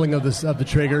 of the pulling of the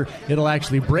trigger, it'll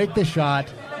actually break the shot,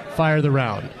 fire the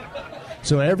round.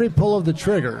 So every pull of the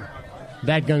trigger,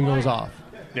 that gun goes off.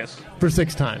 Yes. For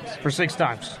 6 times. For 6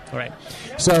 times. All right.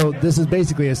 So this is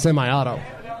basically a semi-auto.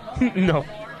 No.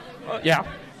 Yeah.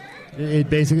 It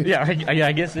basically. Yeah,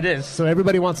 I guess it is. So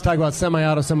everybody wants to talk about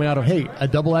semi-auto. Hey, a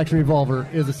double-action revolver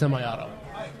is a semi-auto.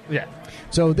 Yeah.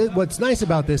 So what's nice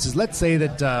about this is, let's say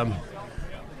that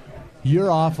you're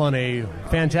off on a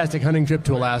fantastic hunting trip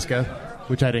to Alaska,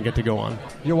 which I didn't get to go on.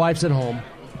 Your wife's at home,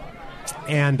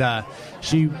 and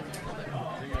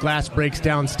glass breaks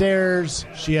downstairs.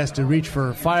 She has to reach for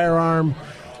her firearm,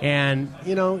 and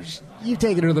you've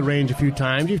taken her to the range a few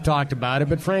times. You've talked about it,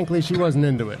 but frankly, she wasn't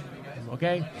into it.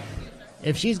 Okay.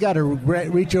 If she's got to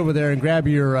reach over there and grab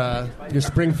your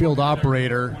Springfield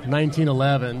Operator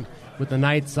 1911 with the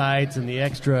night sights and the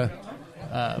extra,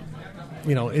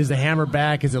 is the hammer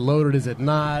back? Is it loaded? Is it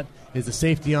not? Is the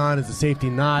safety on? Is the safety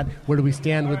not? Where do we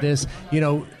stand with this?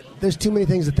 There's too many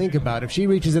things to think about. If she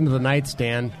reaches into the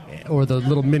nightstand or the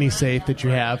little mini safe that you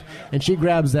have, and she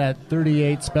grabs that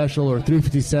 38 Special or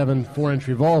 357 4-inch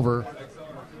revolver,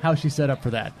 how's she set up for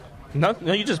that? No,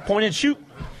 you just point and shoot.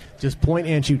 Just point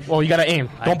and shoot. Well, you got to aim.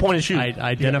 Don't point and shoot.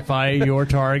 Identify your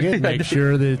target. Make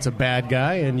sure that it's a bad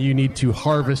guy, and you need to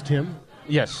harvest him.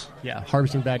 Yes. Yeah,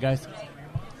 harvesting bad guys.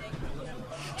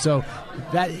 So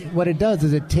that what it does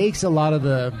is it takes a lot of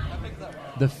the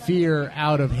fear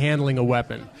out of handling a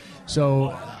weapon.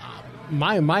 So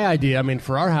my idea, I mean,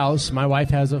 for our house, my wife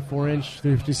has a 4-inch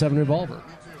 357 revolver.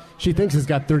 She thinks it's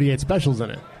got 38 specials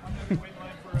in it.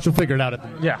 She'll figure it out.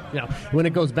 When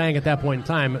it goes bang at that point in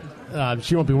time,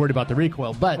 she won't be worried about the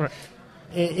recoil. But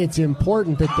it's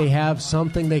important that they have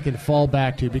something they can fall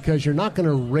back to, because you're not going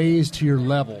to raise to your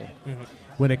level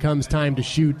when it comes time to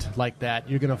shoot like that.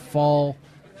 You're going to fall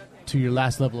to your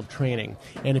last level of training.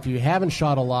 And if you haven't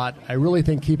shot a lot, I really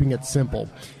think keeping it simple.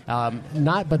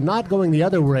 Not going the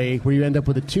other way where you end up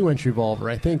with a 2-inch revolver.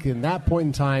 I think in that point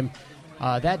in time,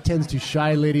 that tends to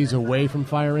shy ladies away from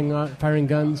firing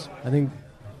guns.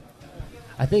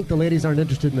 I think the ladies aren't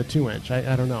interested in the 2-inch.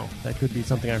 I don't know. That could be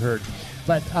something I heard.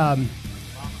 But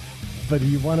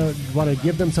you want to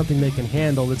give them something they can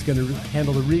handle that's going to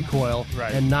handle the recoil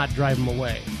and not drive them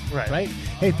away. Right?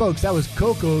 Hey, folks, that was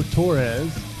Coco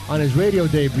Torres on his radio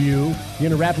debut. You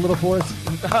going to rap a little for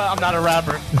us? I'm not a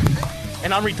rapper.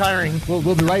 And I'm retiring.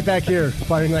 We'll be right back here,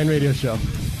 Firing Line Radio Show.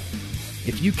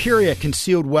 If you carry a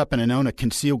concealed weapon and own a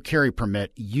concealed carry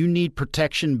permit, you need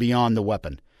protection beyond the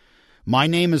weapon. My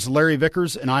name is Larry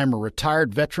Vickers, and I am a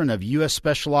retired veteran of U.S.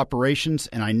 Special Operations,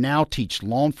 and I now teach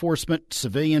law enforcement,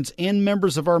 civilians, and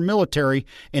members of our military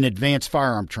in advanced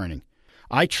firearm training.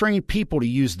 I train people to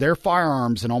use their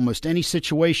firearms in almost any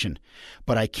situation,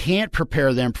 but I can't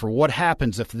prepare them for what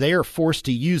happens if they are forced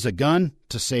to use a gun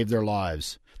to save their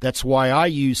lives. That's why I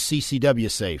use CCW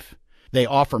Safe. They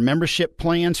offer membership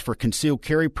plans for concealed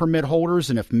carry permit holders,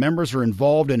 and if members are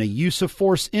involved in a use of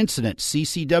force incident,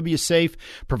 CCW Safe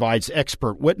provides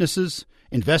expert witnesses,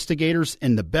 investigators,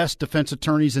 and the best defense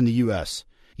attorneys in the U.S.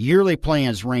 Yearly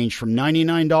plans range from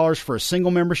 $99 for a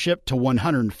single membership to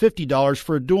 $150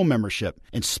 for a dual membership,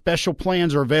 and special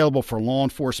plans are available for law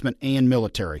enforcement and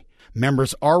military.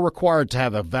 Members are required to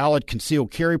have a valid concealed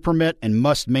carry permit and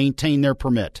must maintain their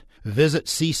permit. Visit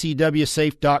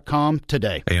ccwsafe.com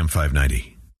today. AM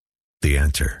 590, The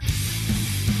Answer.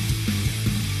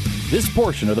 This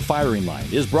portion of the Firing Line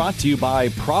is brought to you by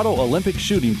Prado Olympic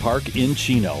Shooting Park in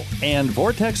Chino and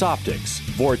Vortex Optics.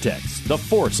 Vortex, the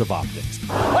force of optics.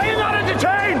 Are you not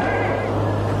entertained?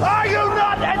 Are you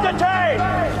not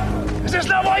entertained? Is this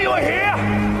not why you are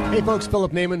here? Hey folks,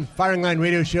 Philip Naiman, Firing Line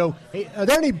Radio Show. Hey, are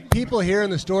there any people here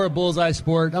in the store at Bullseye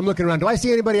Sport? I'm looking around. Do I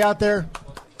see anybody out there?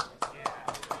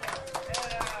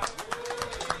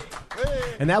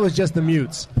 And that was just the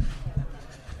mutes.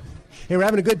 Hey, we're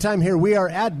having a good time here. We are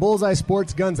at Bullseye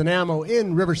Sports Guns and Ammo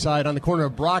in Riverside on the corner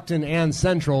of Brockton and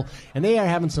Central, and they are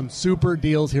having some super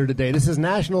deals here today. This is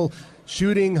National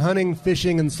Shooting, Hunting,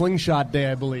 Fishing, and Slingshot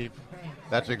Day, I believe.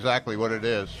 That's exactly what it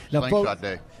is, now, Slingshot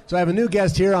Day. So I have a new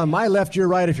guest here. On my left, your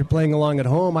right, if you're playing along at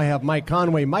home, I have Mike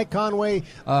Conway. Mike Conway,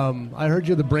 I heard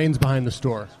you're the brains behind the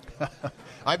store.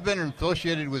 I've been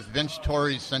associated with Vince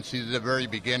Torrey since the very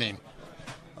beginning.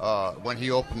 When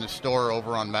he opened the store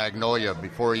over on Magnolia,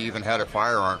 before he even had a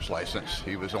firearms license,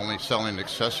 he was only selling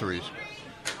accessories.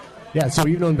 Yeah, so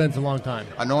you've known Vince a long time.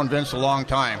 I've known Vince a long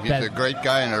time. He's a great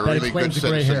guy and a really good citizen.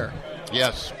 Gray hair.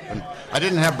 Yes, and I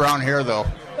didn't have brown hair though.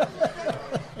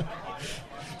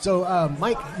 So,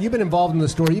 Mike, you've been involved in the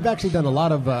store. You've actually done a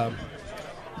lot of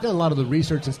the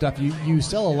research and stuff. You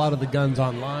sell a lot of the guns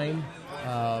online,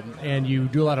 and you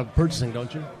do a lot of purchasing,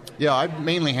 don't you? Yeah, I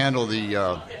mainly handle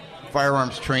the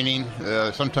firearms training.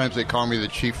 Sometimes they call me the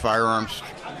chief firearms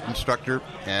instructor,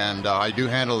 and I do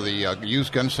handle the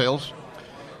used gun sales.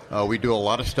 We do a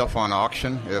lot of stuff on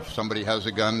auction. If somebody has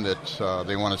a gun that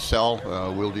they want to sell,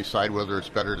 we'll decide whether it's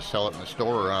better to sell it in the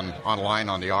store or online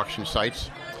on the auction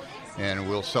sites, and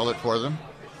we'll sell it for them.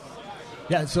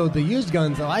 Yeah, so the used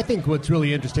guns, I think what's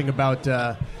really interesting about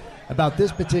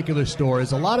this particular store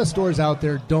is a lot of stores out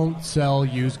there don't sell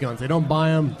used guns. They don't buy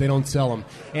them, they don't sell them.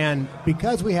 And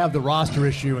because we have the roster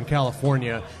issue in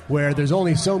California where there's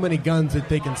only so many guns that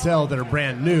they can sell that are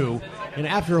brand new, and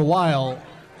after a while,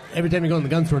 every time you go in the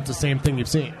gun store, it's the same thing you've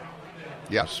seen.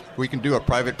 Yes, we can do a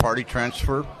private party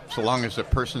transfer so long as the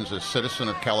person's a citizen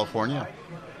of California.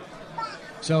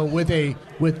 So with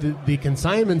the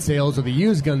consignment sales or the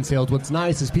used gun sales, what's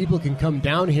nice is people can come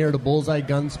down here to Bullseye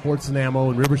Gun Sports and Ammo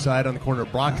in Riverside on the corner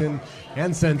of Brockton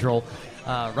and Central,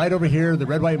 right over here, the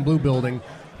red, white, and blue building,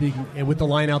 and with the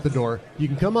line out the door. You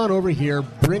can come on over here,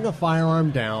 bring a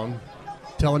firearm down,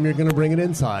 tell them you're going to bring it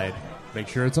inside, make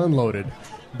sure it's unloaded.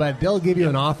 But they'll give you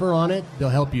an offer on it. They'll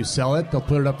help you sell it. They'll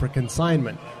put it up for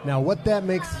consignment. Now, what that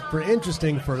makes for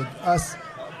interesting for us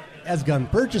as gun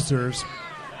purchasers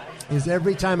is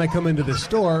every time I come into this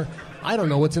store, I don't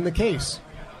know what's in the case.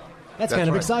 That's kind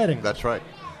of exciting. That's right.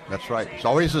 That's right. It's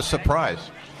always a surprise.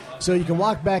 So you can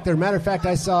walk back there. Matter of fact,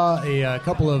 I saw a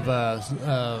couple of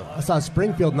I saw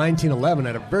Springfield 1911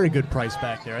 at a very good price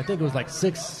back there. I think it was like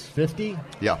 $650.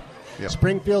 Yeah.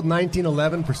 Springfield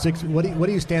 1911 for $6. What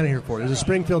are you standing here for? There's a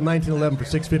Springfield 1911 for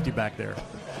 $650 back there.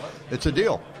 It's a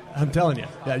deal. I'm telling you.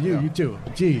 Yeah, you too.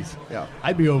 Jeez. Yeah.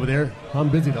 I'd be over there. I'm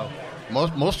busy though.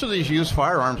 Most of these used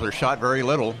firearms are shot very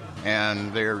little,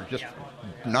 and they're just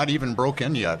not even broke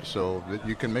in yet, so that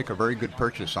you can make a very good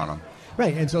purchase on them.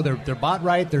 Right, and so they're bought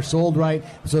right, they're sold right.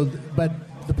 So, but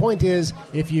the point is,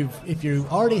 if you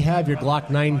already have your Glock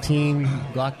 19,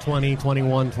 Glock 20,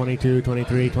 21, 22,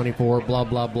 23, 24, blah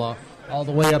blah blah, all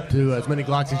the way up to as many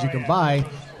Glocks as you can buy,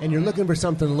 and you're looking for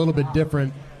something a little bit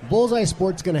different, Bullseye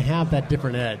Sport's going to have that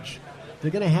different edge.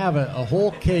 They're going to have a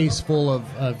whole case full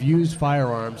of used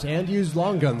firearms and used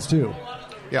long guns too.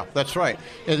 Yeah, that's right.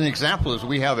 As an example is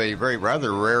we have a very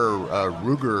rather rare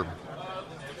Ruger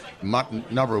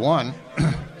number 1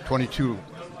 22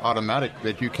 automatic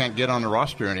that you can't get on the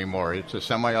roster anymore. It's a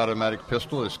semi-automatic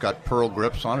pistol. It's got pearl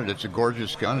grips on it. It's a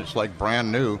gorgeous gun. It's like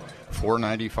brand new,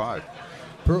 $495.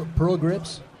 Pearl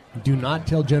grips? Do not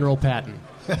tell General Patton.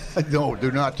 No,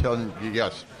 do not tell him.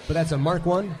 Yes. But that's a Mark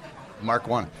 1? Mark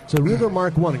 1. So Ruger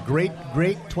Mark 1, a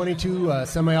great 22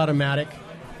 semi-automatic,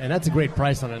 and that's a great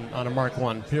price on a Mark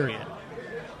 1, period,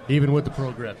 even with the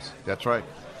pearl grips. That's right.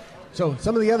 So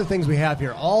some of the other things we have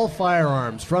here, all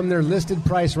firearms from their listed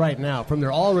price right now, from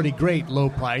their already great low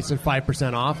price of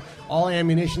 5% off, all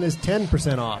ammunition is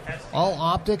 10% off. All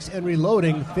optics and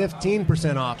reloading,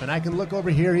 15% off. And I can look over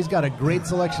here. He's got a great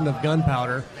selection of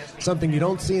gunpowder, something you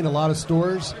don't see in a lot of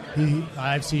stores.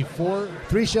 I see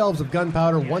 3 shelves of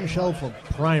gunpowder, 1 shelf of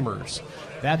primers.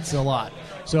 That's a lot.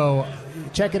 So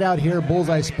check it out here,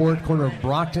 Bullseye Sport, corner of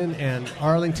Brockton and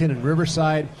Arlington and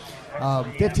Riverside.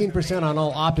 15% on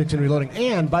all optics and reloading.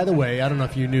 And, by the way, I don't know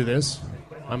if you knew this.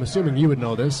 I'm assuming you would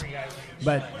know this.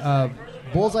 But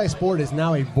Bullseye Sport is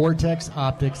now a Vortex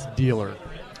Optics dealer.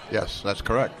 Yes, that's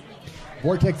correct.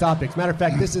 Vortex Optics. Matter of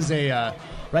fact, this is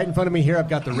right in front of me here. I've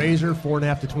got the Razor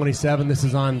 4.5 to 27. This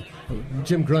is on.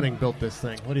 Jim Grunning built this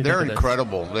thing. What do you think of this? They're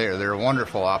incredible. They're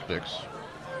wonderful optics.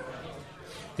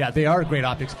 Yeah, they are great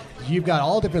optics. You've got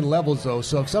all different levels, though.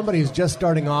 So if somebody's just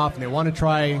starting off and they want to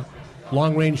try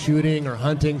long-range shooting or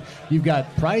hunting, you've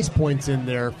got price points in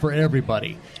there for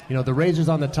everybody. You know, the Razor's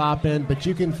on the top end, but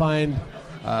you can find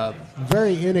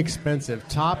very inexpensive,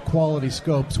 top-quality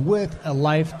scopes with a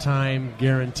lifetime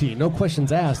guarantee. No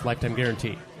questions asked, lifetime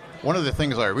guarantee. One of the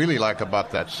things I really like about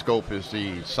that scope is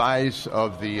the size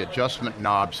of the adjustment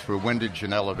knobs for windage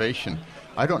and elevation.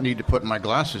 I don't need to put my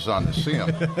glasses on to see them.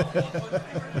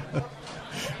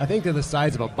 I think they're the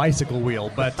size of a bicycle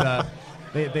wheel, but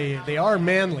they are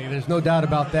manly. There's no doubt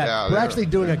about that. Yeah, we're actually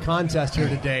doing a contest here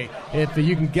today. If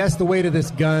you can guess the weight of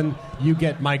this gun, you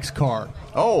get Mike's car.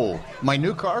 Oh, my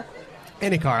new car?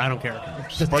 Any car, I don't care.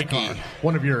 Just a car.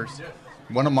 One of yours.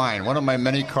 One of mine. One of my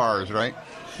many cars, right?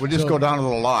 We'll just go down to the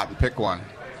lot and pick one.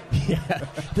 Yeah,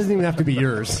 it doesn't even have to be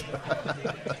yours.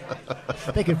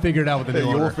 They can figure it out with the new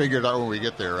owner. We'll figure it out when we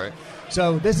get there, right?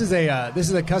 So this is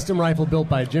a custom rifle built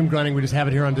by Jim Grunning. We just have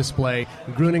it here on display.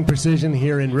 Gruning Precision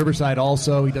here in Riverside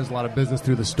also. He does a lot of business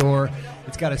through the store.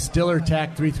 It's got a Stiller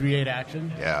TAC 338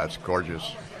 action. Yeah, it's gorgeous.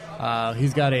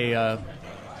 He's got a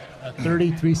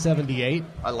 30-378.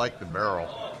 I like the barrel.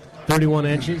 31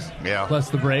 inches. Yeah. Plus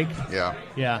the brake. Yeah.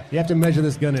 Yeah. You have to measure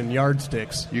this gun in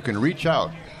yardsticks. You can reach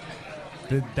out.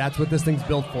 That's what this thing's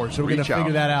built for. So we're going to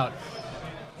figure that out.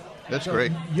 That's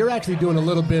great. You're actually doing a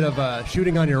little bit of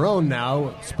shooting on your own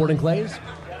now. Sporting Clays?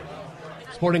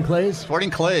 Sporting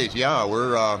Clays, yeah.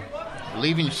 We're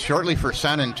leaving shortly for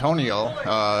San Antonio.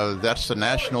 That's the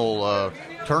national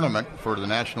tournament for the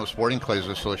National Sporting Clays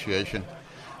Association.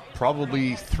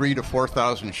 Probably 3,000 to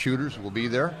 4,000 shooters will be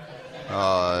there.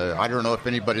 I don't know if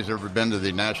anybody's ever been to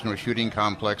the National Shooting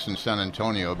Complex in San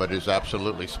Antonio, but it's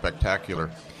absolutely spectacular.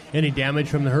 Any damage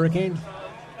from the hurricane?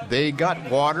 They got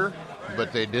water,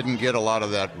 but they didn't get a lot of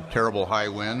that terrible high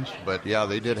winds. But, yeah,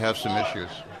 they did have some issues.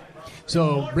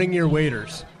 So bring your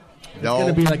waders. No. It's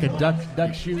going to be like a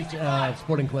duck shoot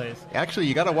Sporting Clays. Actually,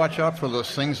 you got to watch out for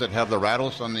those things that have the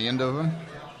rattles on the end of them.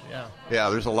 Yeah. Yeah,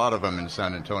 there's a lot of them in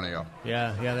San Antonio.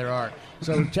 Yeah, there are.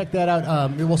 So check that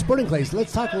out. Well, Sporting Clays,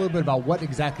 let's talk a little bit about what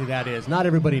exactly that is. Not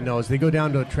everybody knows. They go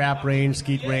down to a trap range,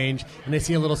 skeet range, and they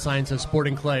see a little sign that says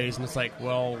Sporting Clays, and it's like,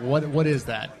 well, what is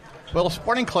that? Well,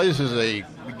 Sporting Clays is a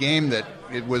game that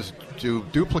it was to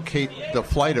duplicate the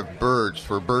flight of birds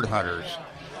for bird hunters.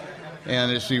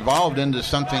 And it's evolved into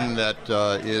something that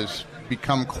is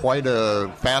become quite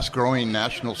a fast-growing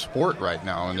national sport right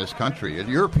now in this country. The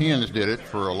Europeans did it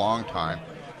for a long time.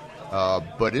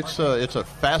 But it's a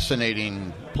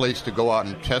fascinating place to go out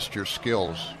and test your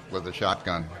skills with a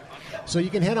shotgun. So you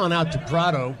can head on out to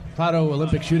Prado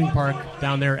Olympic Shooting Park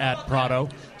down there at Prado.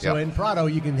 So in Prado,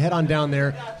 you can head on down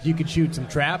there. You can shoot some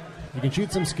trap, you can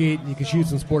shoot some skeet, you can shoot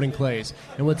some sporting clays.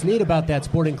 And what's neat about that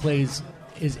sporting clays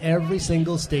is every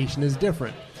single station is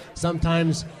different.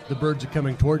 Sometimes the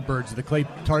the clay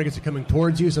targets are coming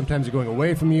towards you. Sometimes they're going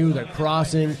away from you. They're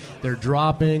crossing, they're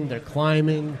dropping, they're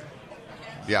climbing.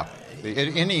 Yeah.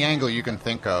 Any angle you can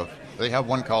think of. They have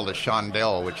one called a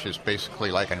chandelle, which is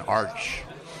basically like an arch.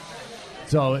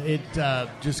 So it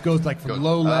just goes like from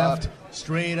low left,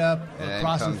 straight up,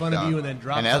 across in front of you, and then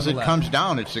drops. And as on the it comes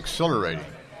down, it's accelerating.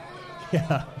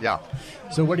 Yeah. Yeah.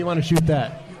 So where do you want to shoot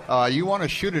that? You want to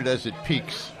shoot it as it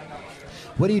peaks.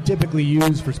 What do you typically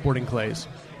use for sporting clays?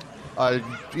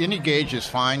 Any gauge is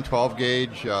fine, 12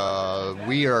 gauge.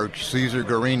 We are Cesar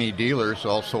Guarini dealers,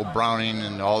 also Browning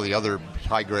and all the other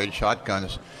high-grade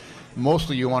shotguns.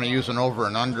 Mostly you want to use an over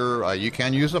and under. You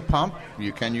can use a pump.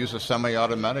 You can use a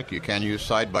semi-automatic. You can use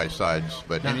side-by-sides.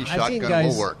 But any shotgun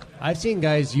will work. I've seen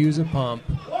guys use a pump,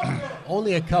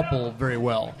 only a couple very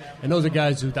well. And those are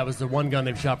guys that was the one gun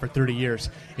they've shot for 30 years.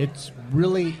 It's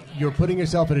really, you're putting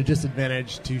yourself at a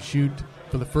disadvantage to shoot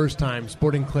for the first time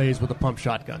sporting clays with a pump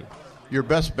shotgun. Your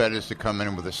best bet is to come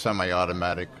in with a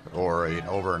semi-automatic or an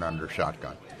over and under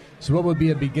shotgun. So what would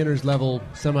be a beginner's level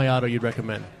semi-auto you'd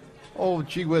recommend? Oh,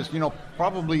 gee whiz,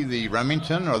 probably the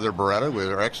Remington or the Beretta.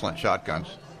 They're excellent shotguns.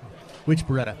 Which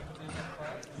Beretta?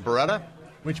 Beretta?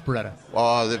 Which Beretta?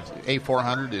 The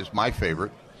A400 is my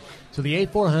favorite. So the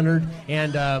A400,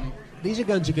 and these are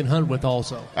guns you can hunt with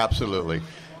also. Absolutely.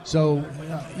 So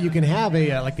you can have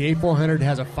like the A400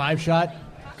 has a 5-shot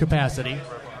capacity,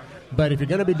 but if you're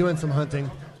going to be doing some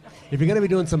hunting, you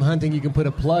can put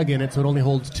a plug in it so it only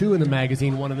holds 2 in the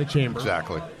magazine, 1 in the chamber.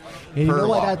 Exactly. And you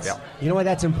know why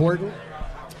that's important?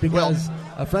 Because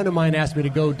a friend of mine asked me to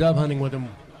go dove hunting with him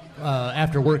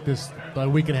after work about a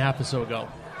week and a half or so ago,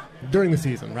 during the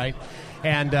season, right?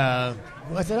 And I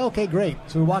said, okay, great.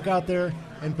 So we walk out there,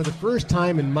 and for the first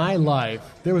time in my life,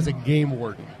 there was a game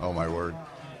warden. Oh, my word.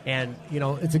 And,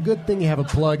 it's a good thing you have a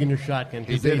plug in your shotgun.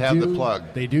 He did have the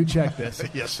plug. They do check this.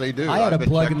 Yes, they do. I had a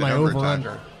plug in my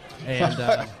over-under.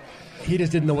 And he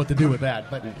just didn't know what to do with that.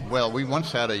 But well, we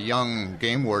once had a young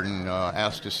game warden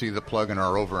asked to see the plug in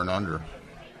our over and under.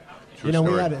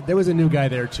 There was a new guy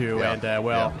there too, and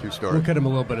true story. We cut him a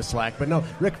little bit of slack. But no,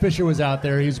 Rick Fisher was out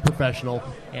there. He's a professional,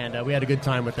 and we had a good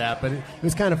time with that. But it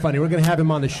was kind of funny. We're going to have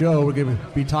him on the show. We're going to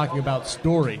be talking about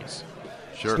stories.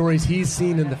 Sure. Stories he's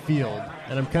seen in the field.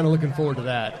 And I'm kind of looking forward to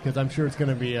that because I'm sure it's going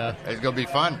to be it's going to be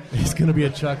fun. It's going to be a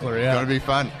chuckler, yeah. It's going to be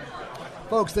fun.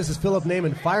 Folks, this is Philip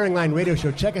Naiman, Firing Line Radio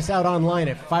Show. Check us out online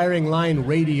at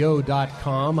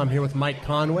firinglineradio.com. I'm here with Mike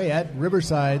Conway at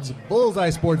Riverside's Bullseye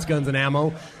Sports Guns and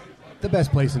Ammo, the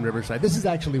best place in Riverside. This is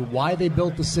actually why they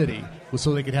built the city, was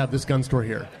so they could have this gun store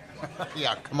here.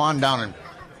 Yeah, come on down and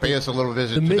pay us a little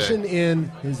visit today. The Mission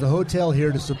Inn is the hotel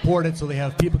here to support it so they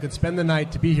have people could spend the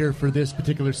night to be here for this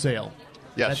particular sale.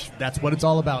 Yes. That's what it's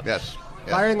all about. Yes.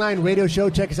 Firing Line Radio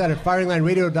Show. Check us out at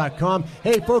firinglineradio.com.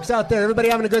 Hey, folks out there, everybody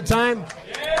having a good time?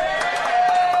 Yeah!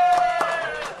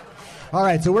 All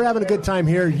right, so we're having a good time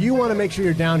here. You want to make sure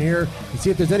you're down here and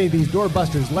see if there's any of these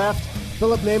doorbusters left.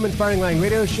 Philip Naiman, Firing Line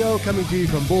Radio Show, coming to you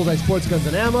from Bullseye Sports Guns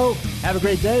and Ammo. Have a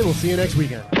great day. We'll see you next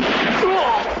weekend.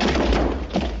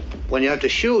 When you have to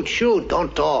shoot,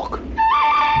 don't talk.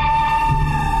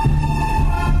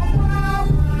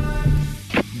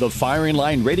 The Firing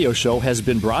Line Radio Show has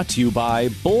been brought to you by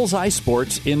Bullseye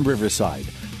Sports in Riverside,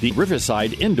 the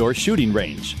Riverside Indoor Shooting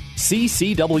Range,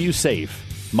 CCW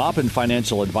Safe, Maupin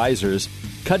Financial Advisors,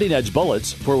 Cutting Edge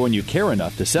Bullets for when you care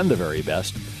enough to send the very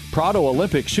best, Prado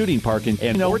Olympic Shooting Park,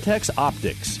 and Vortex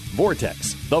Optics.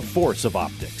 Vortex, the force of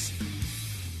optics.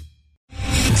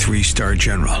 3-star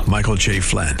General Michael J.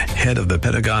 Flynn, head of the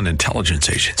Pentagon Intelligence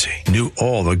Agency, knew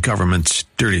all the government's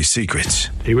dirty secrets.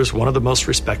 He was one of the most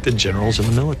respected generals in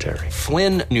the military.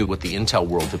 Flynn knew what the intel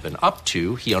world had been up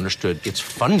to. He understood its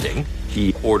funding.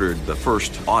 He ordered the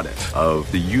first audit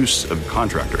of the use of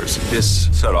contractors. This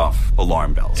set off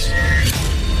alarm bells.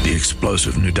 The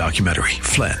explosive new documentary,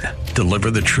 Flynn,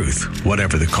 Deliver the Truth,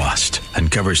 Whatever the Cost,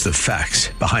 uncovers the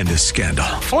facts behind this scandal.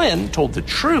 Flynn told the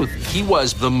truth. He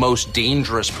was the most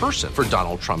dangerous person for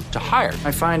Donald Trump to hire.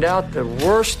 I find out the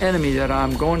worst enemy that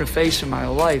I'm going to face in my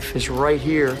life is right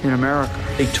here in America.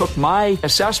 They took my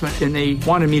assessment and they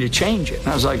wanted me to change it. And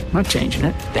I was like, I'm not changing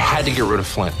it. They had to get rid of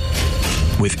Flynn.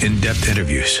 With in-depth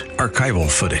interviews, archival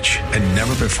footage, and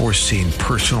never-before-seen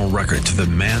personal records of the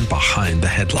man behind the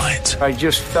headlines. I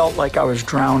just felt like I was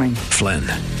drowning. Flynn,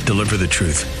 deliver the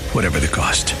truth, whatever the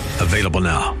cost. Available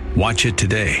now. Watch it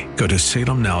today. Go to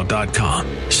salemnow.com.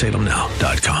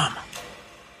 salemnow.com.